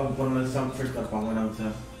उसका ऊपर में सब फिट कर पाऊंगा ढंग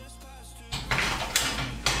से।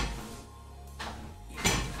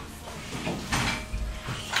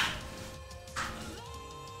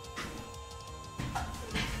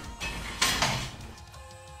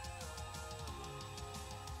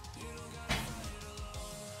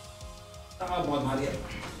 बहुत भारी है।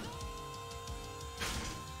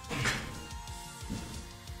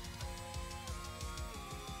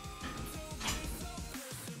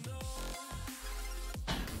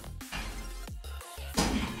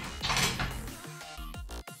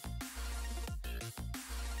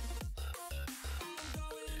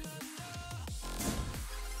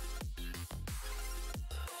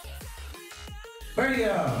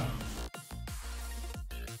 बढ़िया।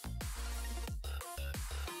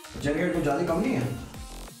 जनरेट कुछ ज्यादा कम नहीं है।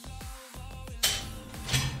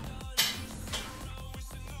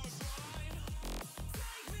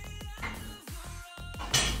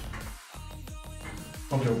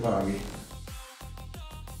 ओके ऊपर आ गई,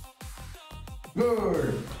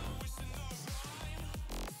 गुड।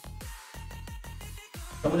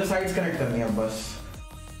 तो मुझे साइड्स कनेक्ट करनी है अब बस।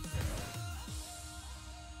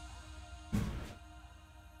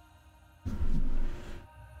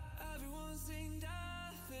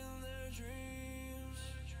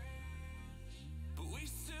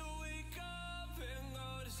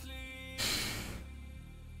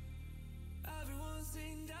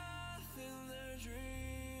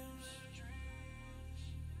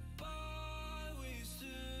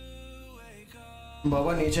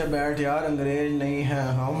 बाबा नीचे बैठ यार, अंग्रेज नहीं है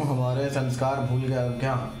हम, हमारे संस्कार भूल गए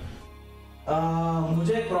क्या?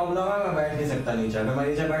 मुझे एक प्रॉब्लम है, मैं बैठ नहीं सकता नीचे। अगर मैं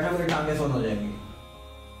नीचे बैठा मेरी टांगें सुन हो जाएंगी।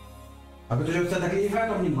 अगर तुझे उससे तकलीफ है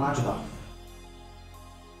तो अपनी माँ चुका।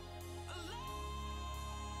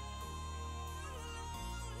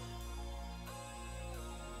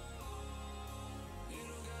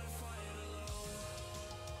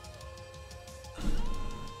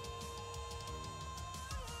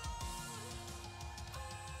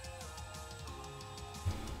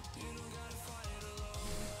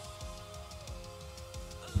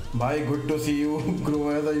 भाई good to C you grow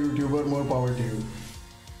as a YouTuber, more power to you.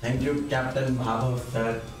 Thank you captain Bhabho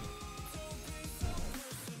sir.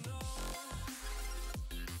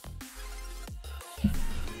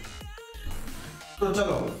 तो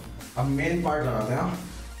चलो अब मेन पार्ट लगाते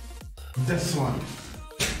हैं, दिस वन।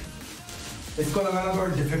 इसको लगाना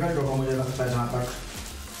थोड़ा डिफिकल्ट होगा मुझे लगता है जहां तक,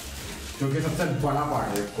 क्योंकि सबसे बड़ा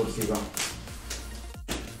पार्ट है कुर्सी का।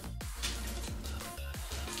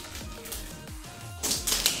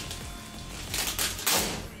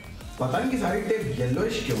 पता नहीं कि सारी टेप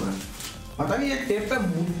येलोइश क्यों है, पता नहीं ये टेप पे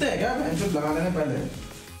मुड़ते हैं क्या पेंसिल लगाने से पहले?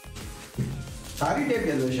 सारी टेप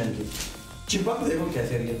येलोइश है इनकी, चिपक देखो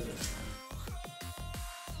कैसे रही है।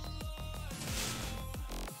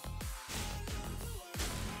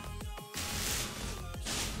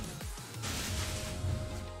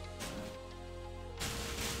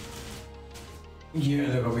 ये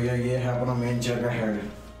देखो भैया, ये है अपना मेन चेयर का हेड।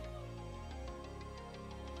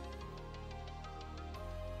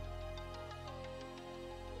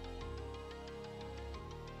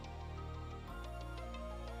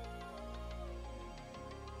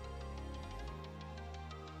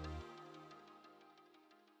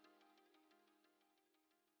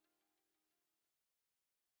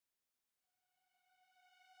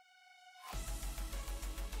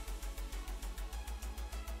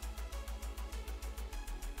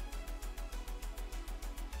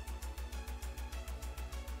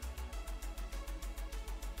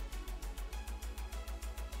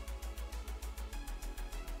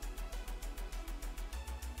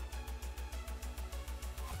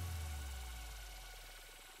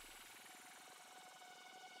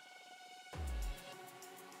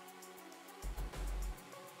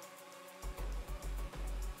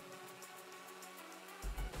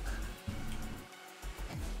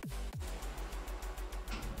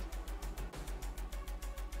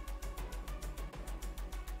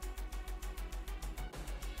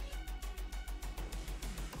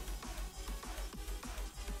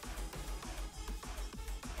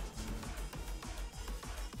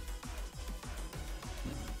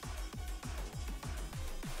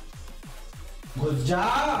 घुस जा।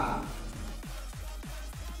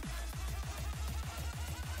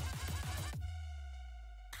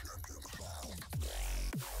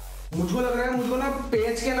 मुझको लग रहा है मुझको ना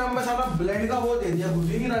पेज के नाम पे सारा ब्लेंड का वो दे दिया, घुस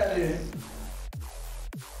ही नहीं रहा है ये।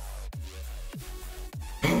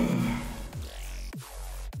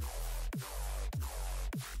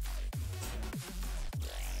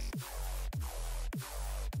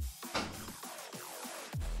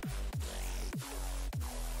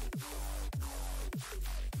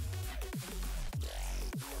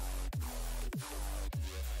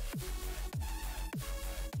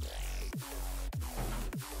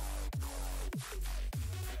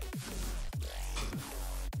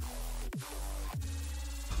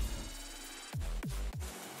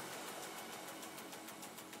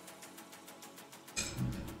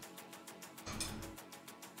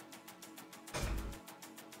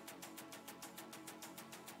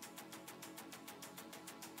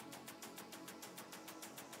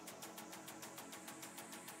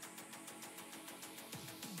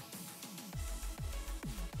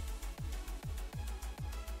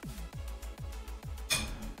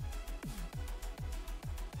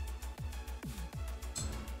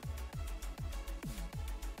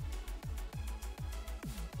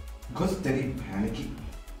 घुस तेरी बहन की।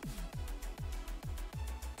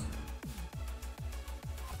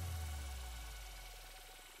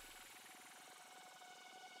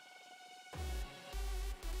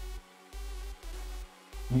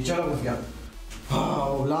 नीचे वाला घुस गया। हाँ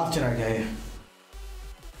वो लास्ट चला गया ये,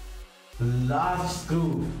 लास्ट स्क्रू।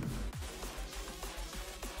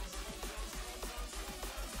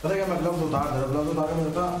 पता क्या, मैं ग्लव्स उतार दे, ग्लव्स उतार के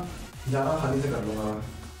मैं ज्यादा खाली से कर लूंगा।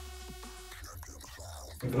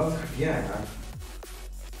 ग्लव्स घटिया है यार,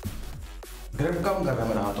 ग्रिप कम कर रहा है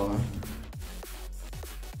मेरे हाथों में।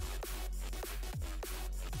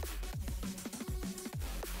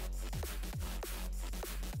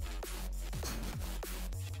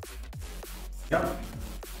 क्या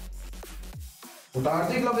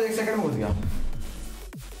उतारते ही ग्लव्स 1 सेकंड में घुस गया।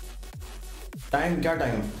 टाइम क्या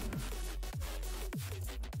time?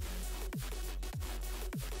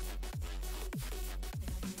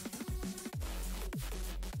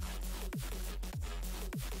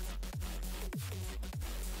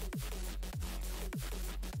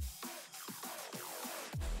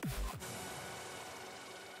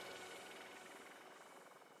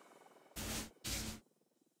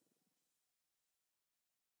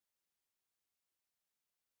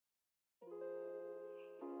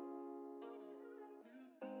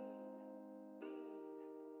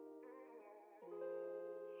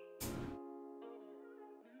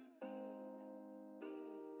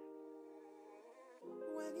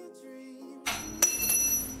 When you dream,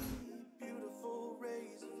 beautiful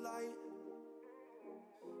rays of light,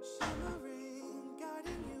 shimmering,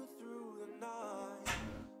 guiding you through the night.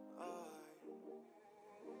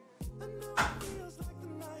 I know it feels like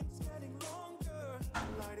the night's getting longer,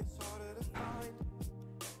 the light is harder to find.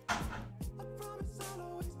 I promise I'll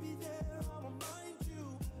always be there, I'll remind you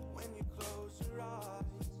when you close your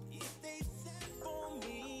eyes. If they send for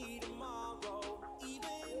me tomorrow,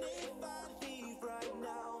 even if I leave right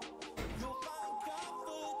now, you'll find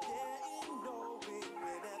comfort there in knowing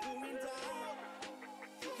whenever in doubt,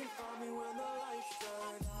 you can find me when the lights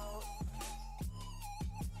turn out.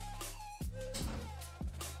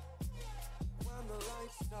 When the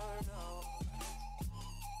lights turn out.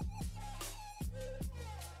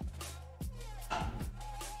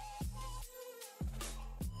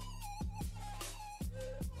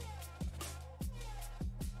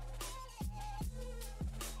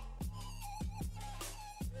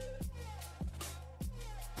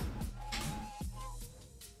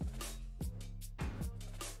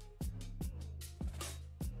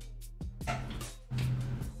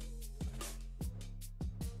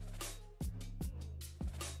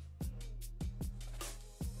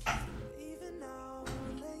 Even now,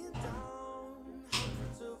 laying down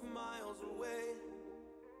hundreds of miles away,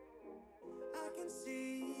 I can see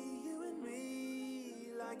you and me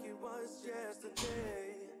like it was yesterday.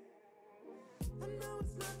 I know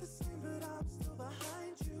it's not the same, but I'm still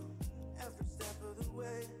behind you every step of the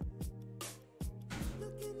way.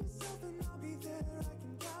 Look in yourself and I'll be there, I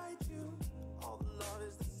can guide you. All the love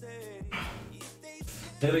is the same. If they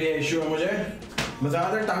देखो ये issue है मुझे, मैं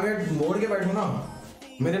ज़्यादा टांगे मोड़ के बैठूँ ना,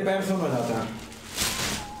 मेरे पैर सुन हो जाते हैं।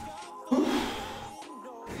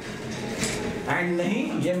 एंड नहीं,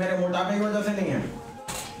 ये मेरे मोटापे की वजह से नहीं है,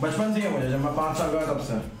 बचपन से ही है मुझे। जब मैं 5 साल का तब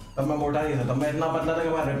से, तब मैं मोटा नहीं था, तब मैं इतना पतला था कि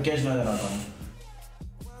मैं रिबकेज नजर आता हूँ।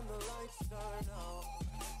 when the lights turn out,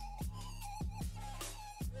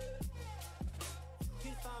 you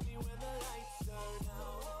can find me when the lights turn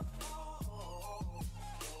out.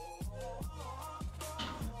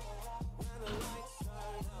 When the lights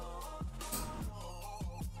turn out,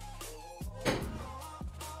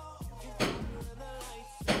 you can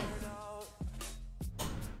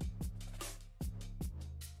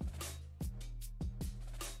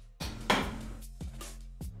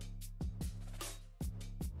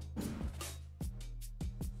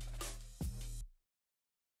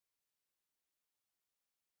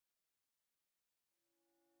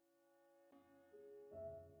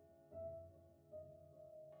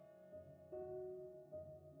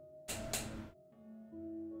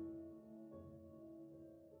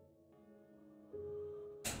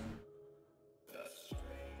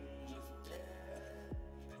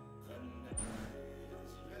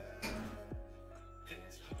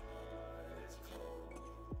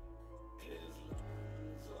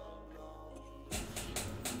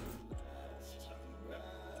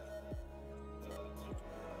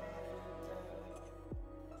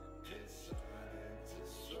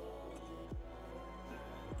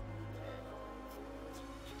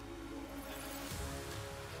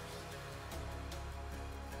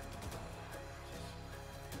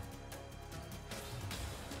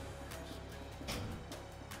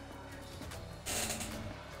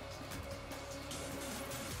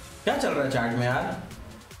क्या चल रहा है चैट में यार?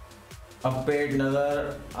 अब पेट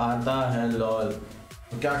नजर आता है लॉल,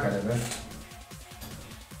 तो क्या करें बे?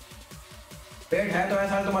 पेट है तो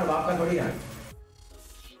ऐसा तुम्हारे बाप का थोड़ी है।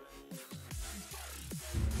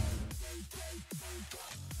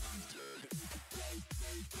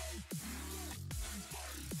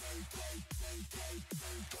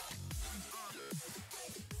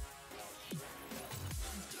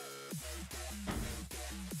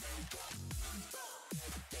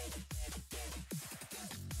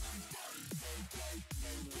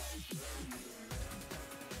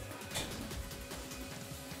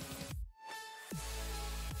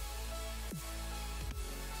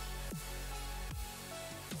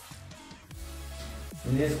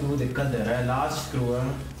 ये स्क्रू दिक्कत दे रहा है, लास्ट स्क्रू है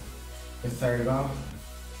इस साइड का,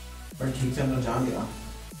 पर ठीक से अंदर जा नहीं रहा।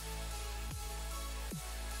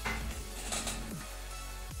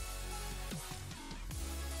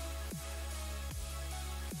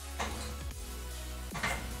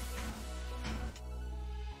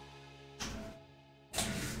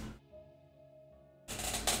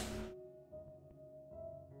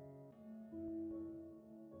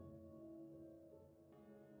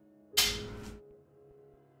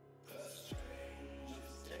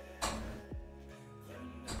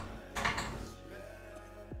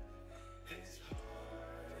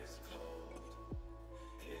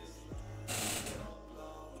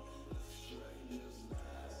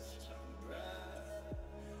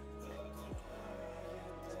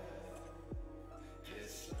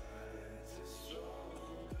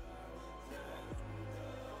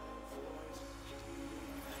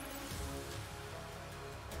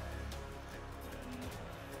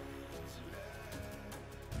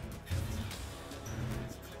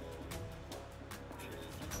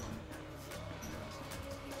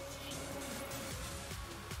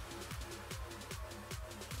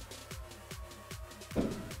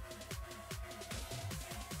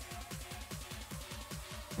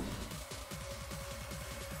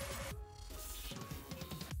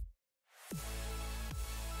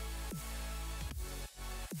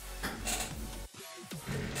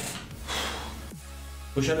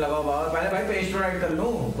 कुशन लगाओ बाहर, पहले भाई पेस्ट राइट कर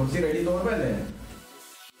लूं, कुर्सी रेडी करो पहले।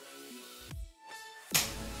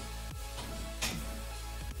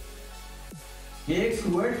 ये एक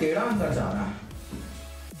स्क्रू है टेढ़ा अंदर जा रहा है,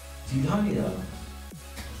 सीधा नहीं जा रहा।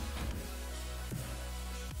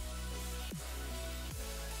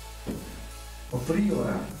 और फ्री हो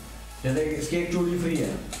रहा है, जैसे इसकी एक चूड़ी फ्री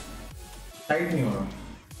है, टाइट नहीं हो रहा।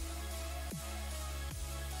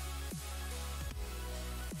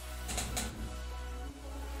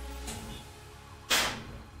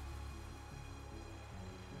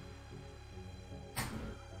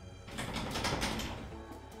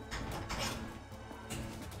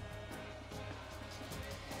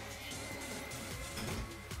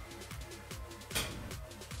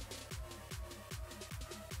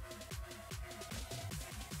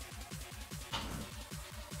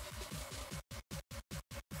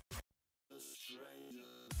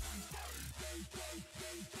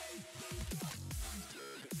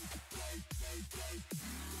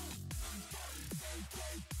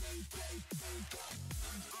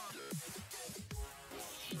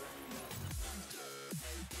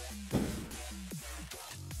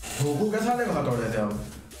 धोखू कैसा लगा हथौड़े से? अब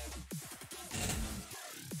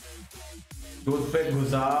दूध पे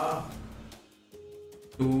घुसा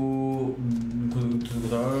तू,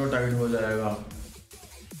 टाइट हो जाएगा,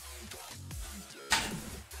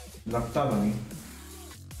 लगता तो नहीं।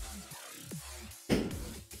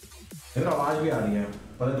 इधर आवाज भी आ रही है,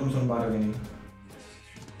 पता तुम सुन पा रहे हो नहीं?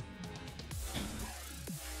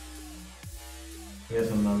 ये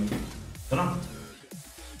सुनना भी सुना।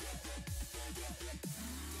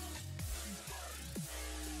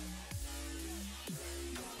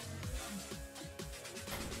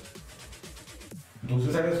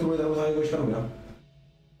 दूसरी साइड स्क्रू इधर घुसाने की कोशिश करूंगा।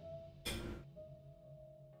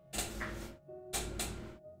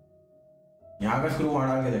 यहाँ का स्क्रू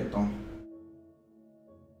मार के देखता हूँ।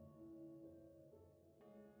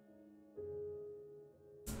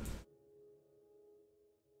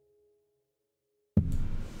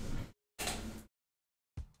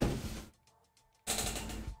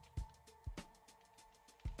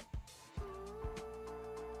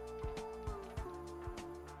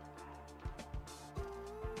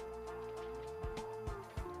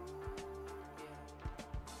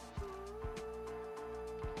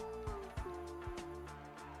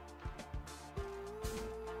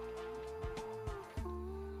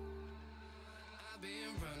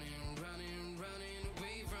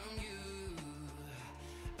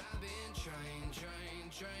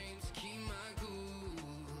 Trying to keep my cool.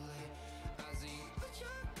 I see what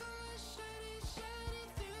you're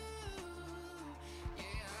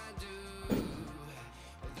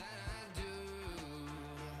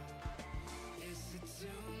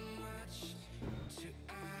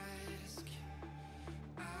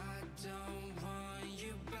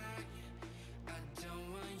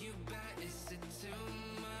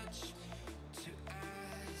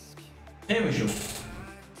same issue.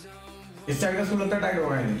 इस साइड का स्क्रू लगता है टाइट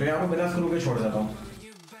होगा ही नहीं, तो यहाँ पे बिना स्क्रू के छोड़ देता हूँ।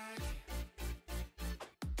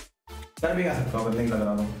 कर भी आ सकता हूँ अगर नहीं लग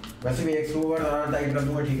रहा तो। वैसे भी एक स्क्रू अगर ज़्यादा टाइट कर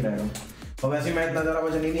दूंगा ठीक रहेगा। और वैसे मैं इतना ज़्यादा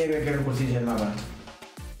वजन ही नहीं है कि क्रिकेट कुर्सी झेलना का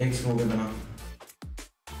एक स्क्रू के बिना।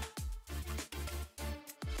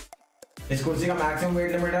 इस कुर्सी का मैक्सिमम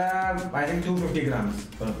वेट लिमिट है आई थिंक 250 ग्राम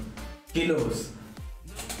किलोस।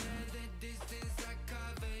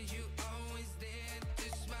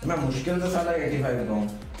 मैं मुश्किल से साला 85 का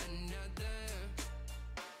हूँ।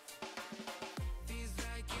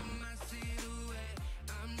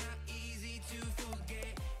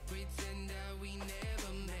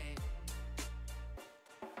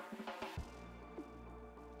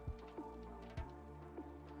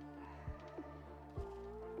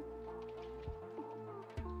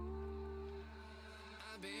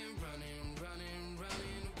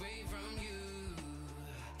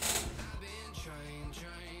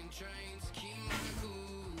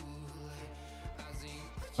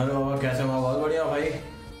 हेलो कैसे हो? बहुत बढ़िया भाई।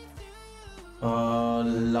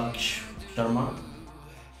 लक्ष्य Sharma.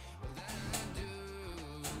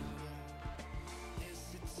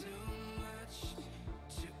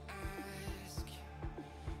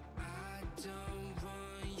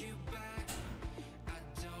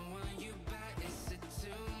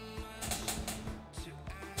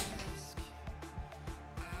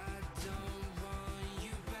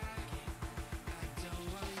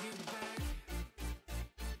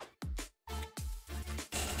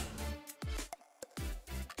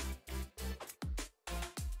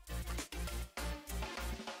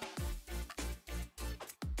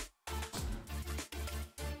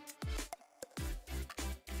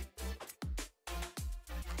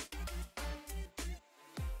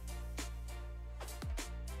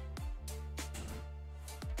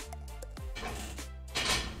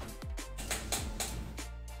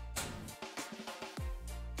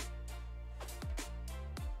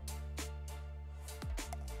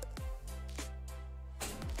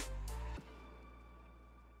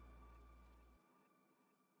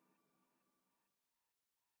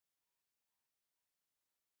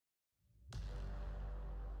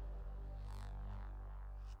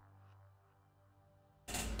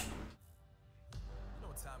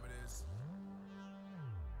 Time it is.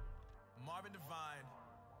 Marvin Devine,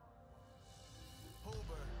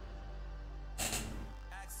 Hoover,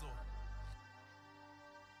 Axel,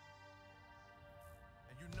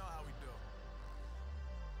 and you know how we do.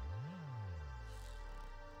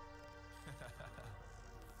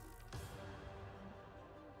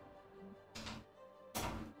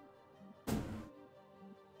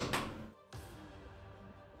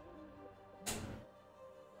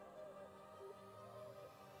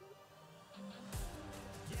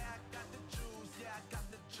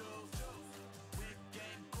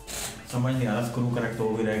 समझ नहीं आ रहा स्क्रू करेक्ट हो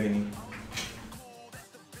भी रहेगा नहीं।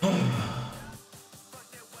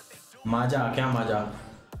 माजा क्या माजा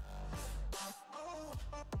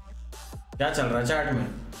क्या चल रहा है चैट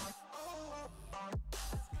में?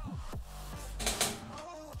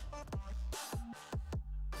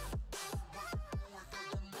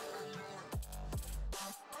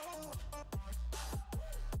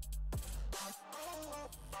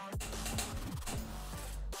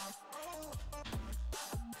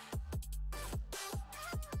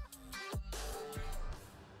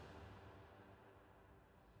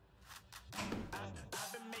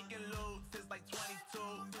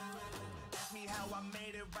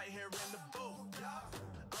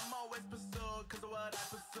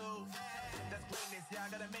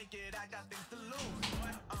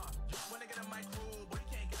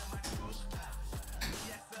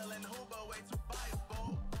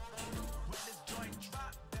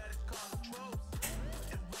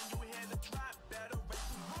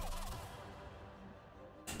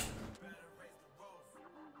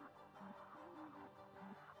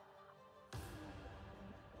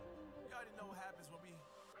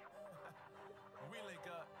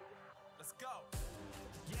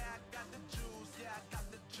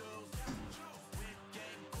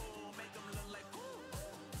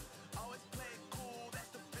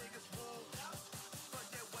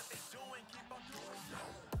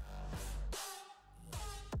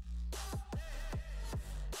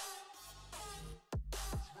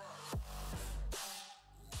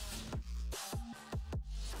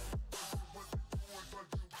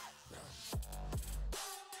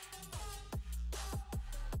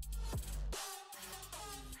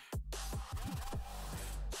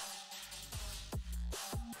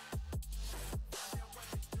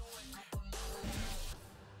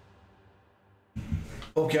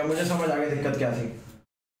 ओके अब मुझे समझ आ गई दिक्कत क्या थी।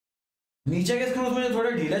 नीचे के स्क्रूज मुझे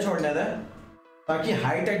थोड़े ढीले छोड़ने थे ताकि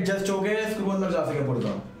हाइट एडजस्ट होके स्क्रू अंदर जा सके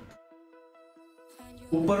पूरा।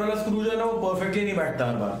 ऊपर वाला स्क्रू जो है ना वो परफेक्टली नहीं बैठता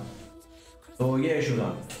हर बार, तो ये इशू था।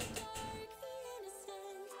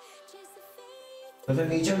 तो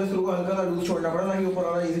नीचे वाले स्क्रू को हल्का सा लूज छोड़ना पड़ा ताकि ऊपर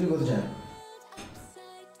वाला इजीली घुस जाए।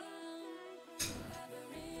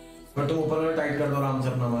 पर तुम ऊपर वाला टाइट कर दो आराम से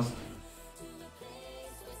अपना मस्त।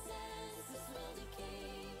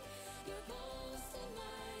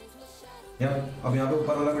 यार अब यहाँ पे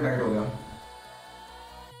ऊपर वाला भी टाइट हो गया।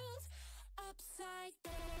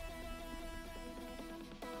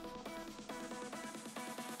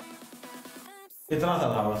 इतना सा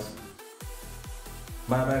था बस।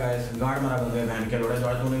 बाय बाय गाइस, गार्ड मारा बंदे बहन के लोड़े,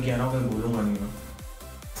 जो तूने किया ना वो भूलूंगा नहीं मैं।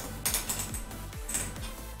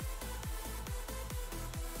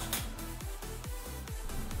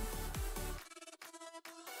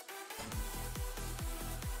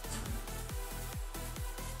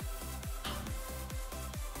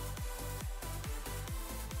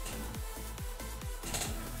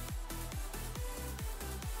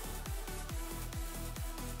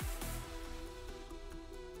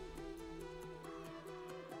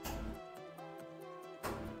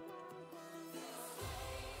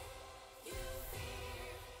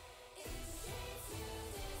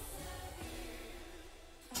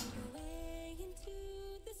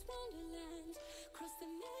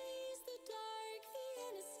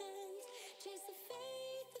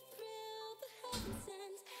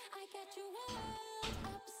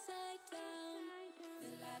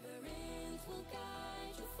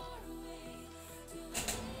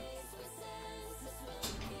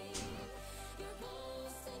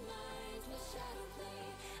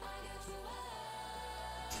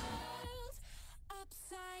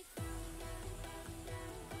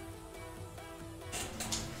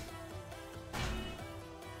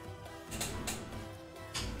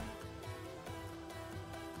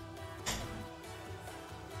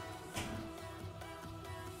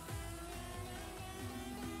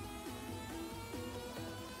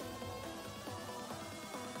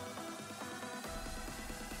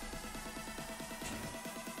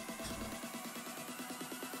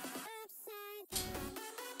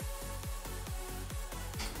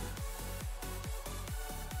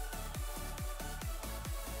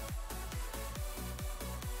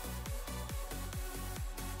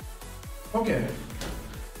 ओके,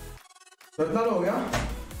 तो इतना हो गया।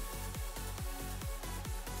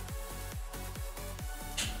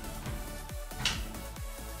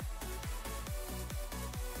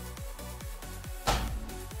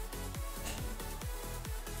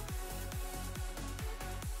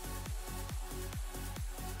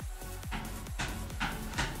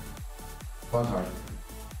 बहुत हार्ड।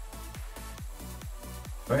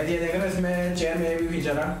 वैसे ये देख रहे इसमें चेयर में भी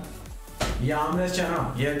फीचर है, ये आर्मरेस्ट है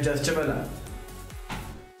ना, ये एडजस्टेबल है।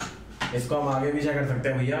 इसको हम आगे पीछे कर सकते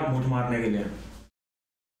हैं भैया मुठ मारने के लिए।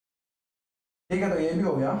 ठीक है, तो ये भी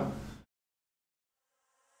हो गया।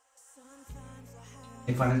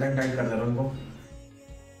 एक फाइनल टाइम टाइट कर दे रहा हूं उनको,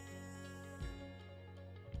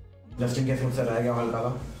 जस्ट इन केस मुझसे रह गया हल्का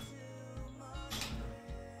का।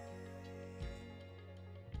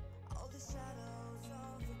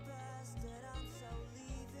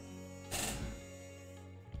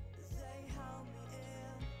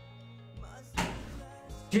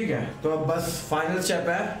 ठीक है, तो अब बस फाइनल स्टेप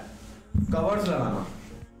है कवर्स लगाना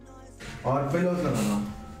और पिलोस लगाना।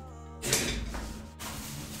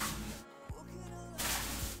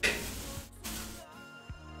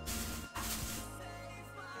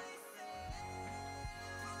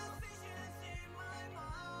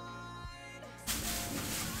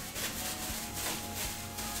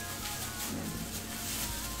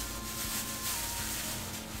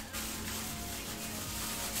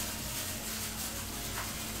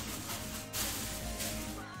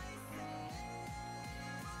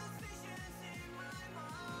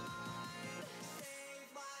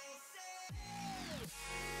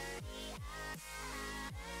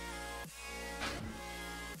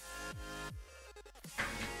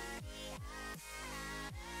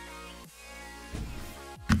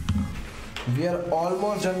 We are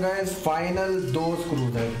almost done guys, final 2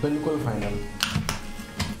 screws है, बिल्कुल फाइनल।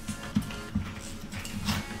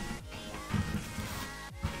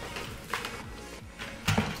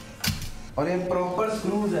 और ये प्रॉपर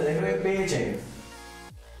स्क्रूज है, देख रहे हो पेच है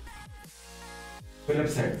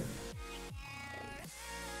फिलिप्स हेड।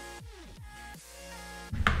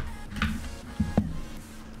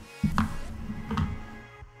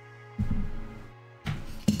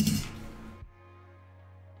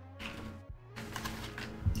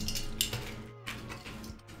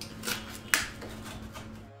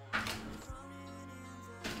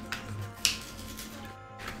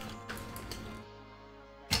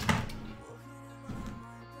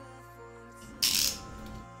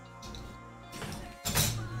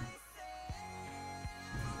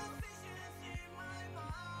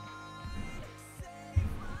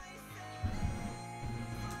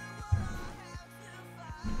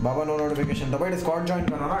 बाबा नो नोटिफिकेशन। तो भाई डिस्कॉर्ड ज्वाइन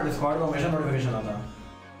करना ना, डिस्कॉर्ड में हमेशा नोटिफिकेशन आता है।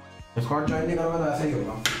 डिस्कॉर्ड ज्वाइन नहीं करोगे तो ऐसे ही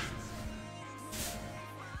होगा।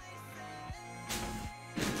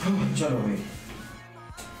 चलो भाई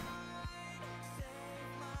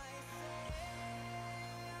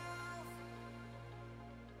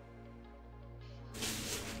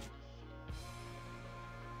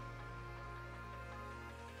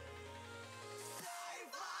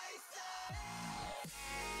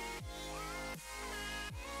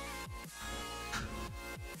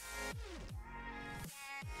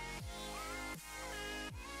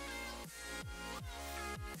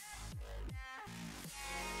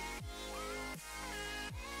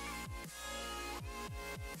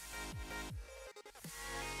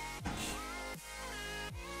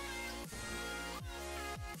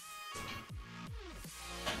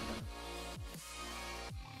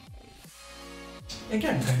ये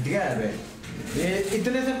क्या घटिया है बे, ये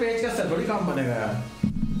इतने से पेज का थोड़ी काम बनेगा यार।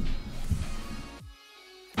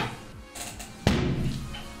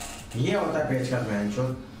 ये होता है पेचकस मैन शो,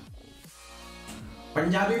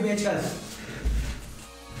 पंजाबी पेचकस।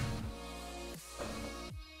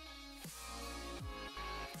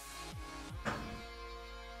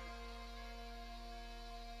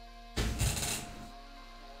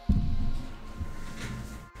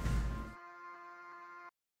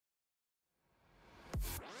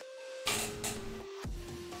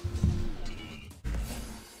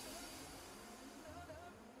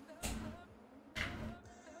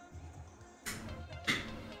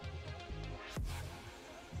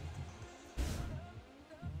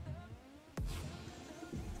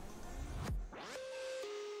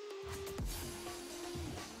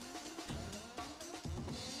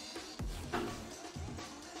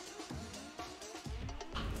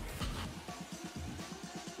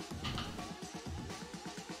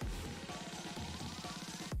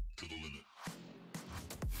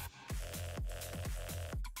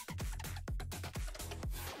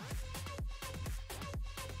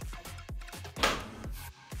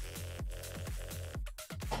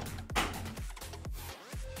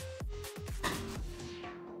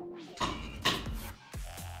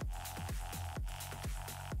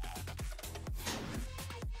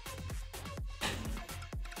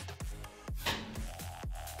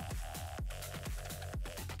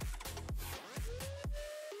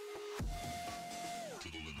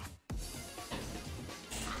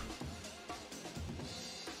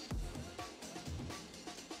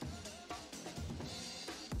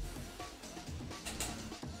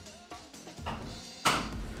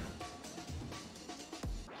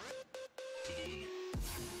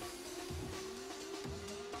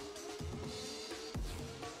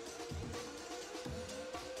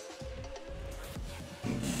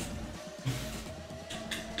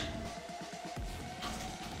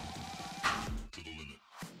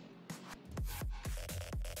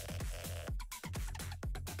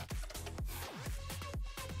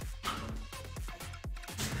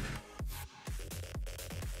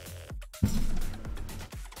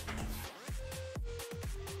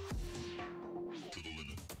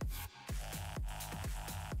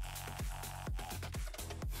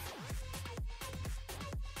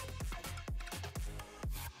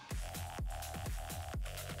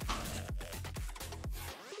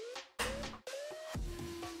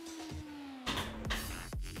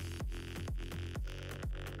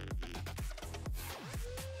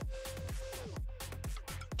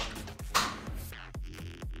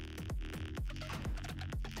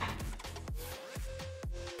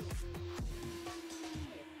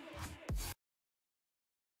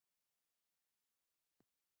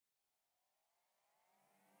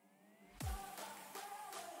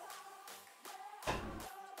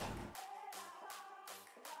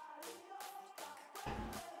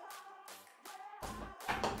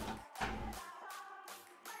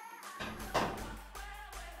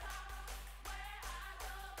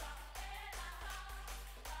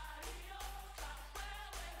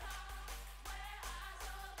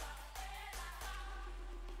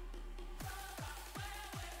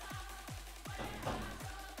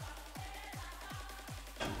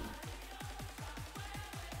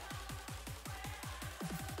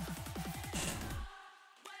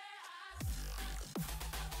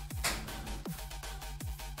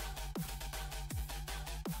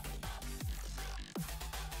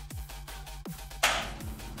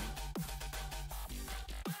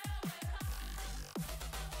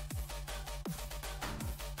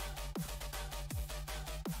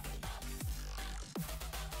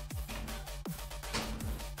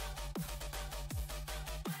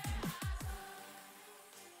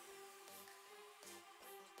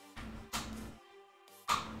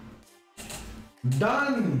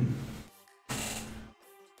 Done,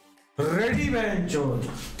 ready बेंचोद।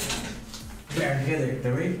 बैठ के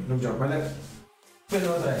देखते भाई, रुक जाओ पहले फिर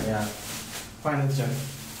हो रहा है यार फाइनल चेक।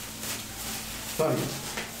 सॉरी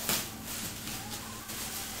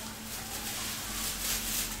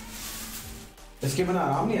इसके बिना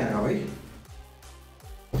आराम नहीं आएगा भाई।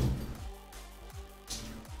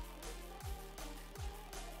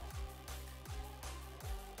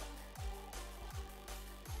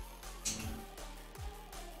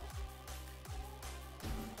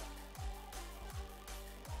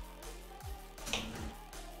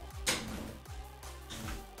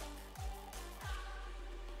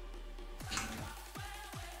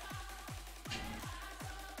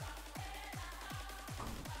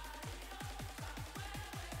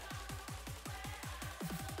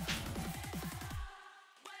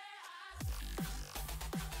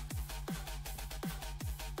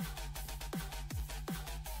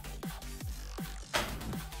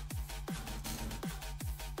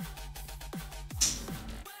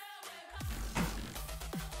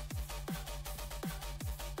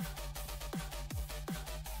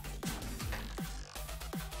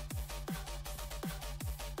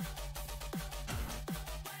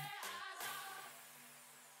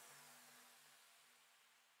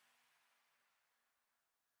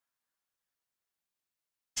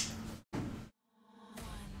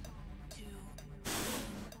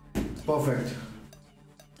 परफेक्ट।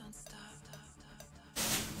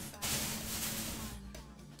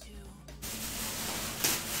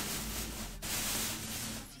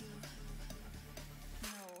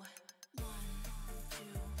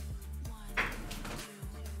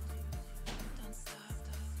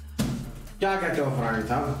 क्या कहते हो फरानी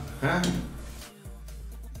साहब, हैं?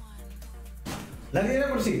 लगी ना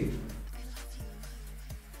कुर्सी?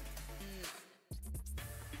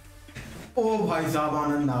 ओ भाई साहब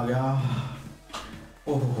आनंद आ गया।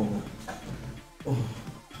 ओह ओह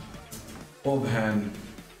ओ बहन,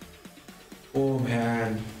 ओ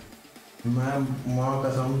बहन, मैं माँ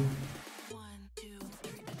कसम।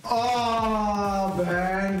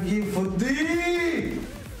 बहन की फुद्दी।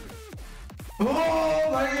 ओ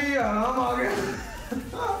भाई आराम आ गया।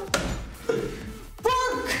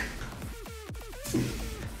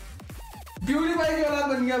 प्यूरीफाई की औलाद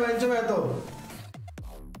बन गया बेंचो में तो।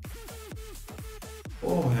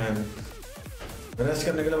 ओ बहन रेस्ट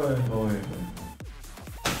करने के लिए ओए ओए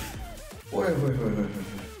ओए ओए ओए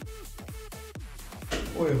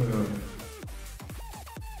ओए ओए ओए।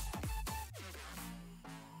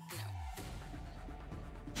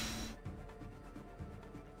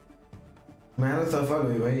 मैं तो सफल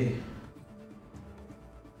हुई भाई।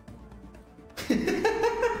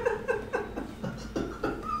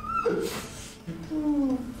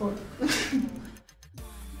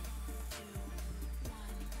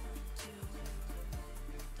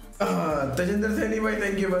 तजिंदर सैनी भाई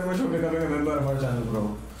thank you very much for becoming a member of our channel bro.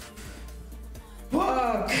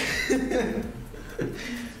 Fuck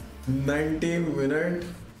 90 minute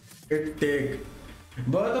it take.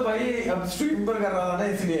 बस तो भाई अब स्ट्रीम पर कर रहा था ना,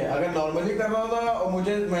 इसलिए अगर नॉर्मली कर रहा होता और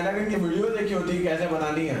मुझे मैंने कहीं की वीडियो देखी होती कैसे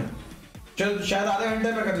बनानी है, चल शायद आधे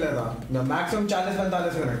घंटे में कर लेता, मैक्सिमम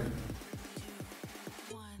 40-45 मिनट।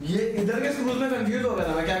 ये इधर के स्क्रूज में कंफ्यूज हो गया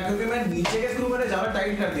था मैं, क्या क्योंकि मैं नीचे के स्क्रू मैंने ज्यादा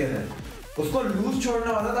टाइट कर दिए थे, उसको लूज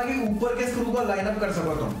छोड़ने वाला ताकि ऊपर के स्क्रू को लाइन अप कर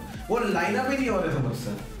सको तुम, वो लाइन अप ही नहीं हो रहे थे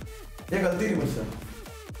मुझसे। ये गलती थी मुझसे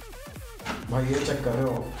भाई। ये चेक कर रहे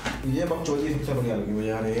हो, ये बकचोदी सबसे बढ़िया लगी मुझे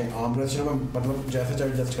यार। ये आर्मरेस्ट में मतलब जैसे चाहे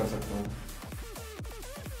एडजस्ट कर सकता हूँ।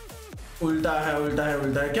 उल्टा है उल्टा है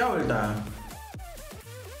उल्टा है, क्या उल्टा है?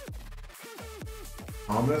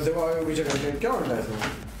 आर्मरेस्ट देखो आगे पीछे करके, क्या उल्टा है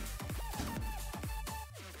इसमें?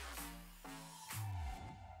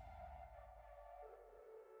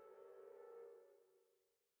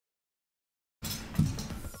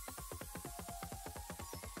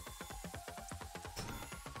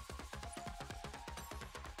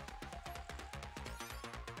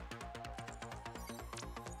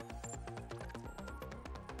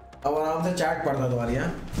 अब आराम से चैट पढ़ता तुम्हारी। यहाँ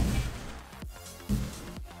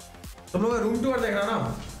तुम लोग रूम टूर देख रहा ना,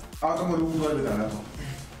 आओ तुम रूम टूर भी कर रहा था।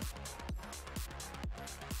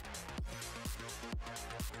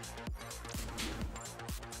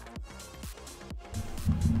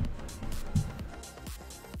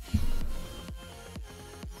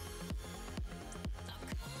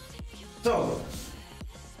 तो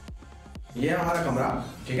ये हमारा कमरा,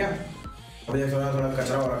 ठीक है। अब ये थोड़ा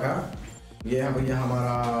कचरा हो रखा। ये है भैया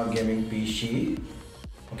हमारा गेमिंग पीसी,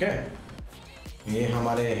 ओके। ये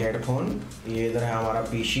हमारे हेडफोन, ये इधर है हमारा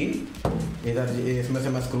पीसी, इधर इसमें से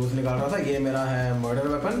मैं स्क्रूज निकाल रहा था। ये मेरा है मर्डर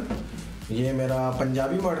वेपन, ये मेरा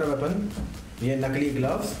पंजाबी मर्डर वेपन, ये नकली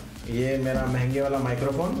ग्लव्स, ये मेरा महंगे वाला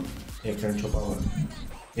माइक्रोफोन, एक सेकंड छुपा हुआ,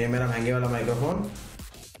 ये मेरा महंगे वाला माइक्रोफोन,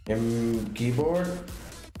 ये कीबोर्ड,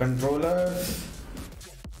 कंट्रोलर,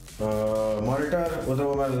 मॉनिटर, उधर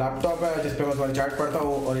वो मेरा लैपटॉप है जिस पे मैं तुम्हारी चैट पढ़ता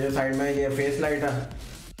हूँ, और ये साइड में ये फेस लाइट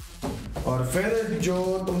है। और फिर जो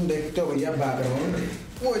तुम देखते हो भैया बैकग्राउंड,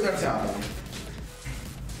 वो इधर से आता है,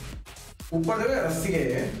 ऊपर देखो रस्सी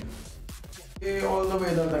है ये ऑल द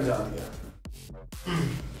वे इधर तक जाती है,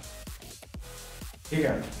 ठीक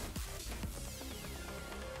है।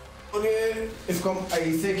 और ये इसको हम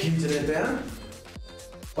ऐसे खींच लेते हैं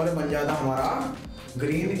और ये बन जाता हमारा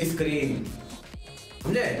ग्रीन स्क्रीन,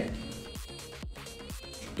 समझे?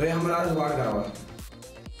 तो ये हमारा जुगाड़ करा हुआ,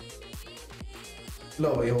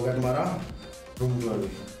 लो भाई हो गया तुम्हारा रूम टूर।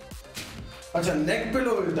 अच्छा नेक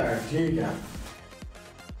पिलो मिलता है, ठीक है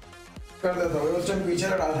कर देता हूँ, उस टाइम पीछे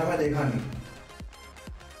लगा था मैं देखा नहीं।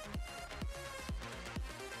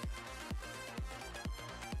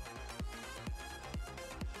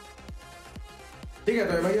 ठीक है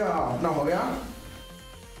तो भैया अपना हो गया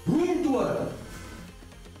रूम टूर,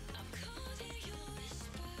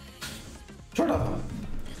 छोटा था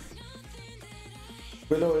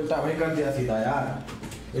पिलो उल्टा भाई कर दिया सीधा यार,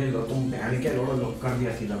 ये लो तुम बहन के लोड़ो लो कर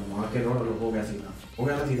दिया सीधा, वहां के लोड़ो लो हो गया सीधा, हो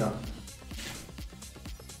गया ना सीधा।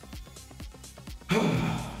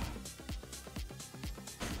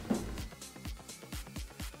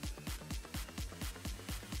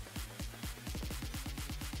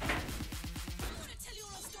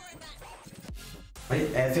 भाई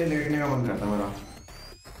ऐसे लेटने का मन करता मेरा,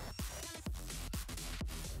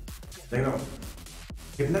 देख लो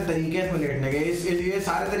कितने तरीके हैं लेटने के, इसलिए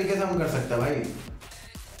सारे तरीके से हम कर सकते हैं भाई,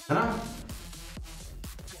 है ना?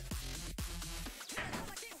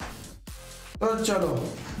 तो चलो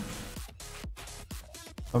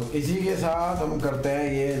अब इसी के साथ हम करते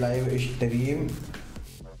हैं ये लाइव स्ट्रीम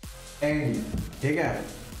एंड, ठीक है।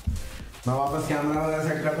 मैं वापस कैमरा वगैरह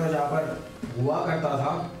सेट करता हूँ जहाँ पर हुआ करता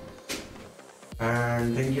था।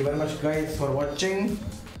 And thank you very much guys for watching.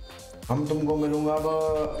 हम तुमको मिलूंगा अब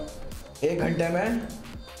 1 घंटे में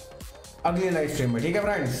अगली लाइव स्ट्रीम में, ठीक है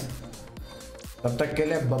फ्रेंड्स? तब तक के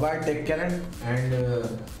लिए bye bye, take care and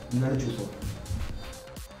none चूसो।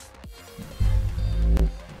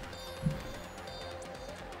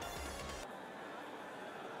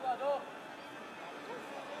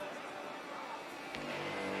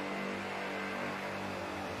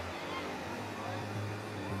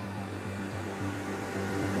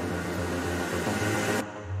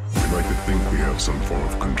 We have some form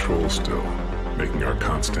of control still, making our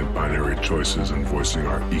constant binary choices and voicing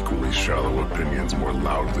our equally shallow opinions more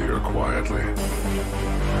loudly or quietly.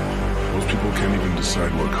 Most people can't even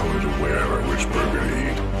decide what color to wear or which burger to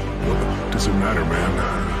eat. What does it matter, man?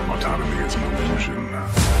 Autonomy is an illusion.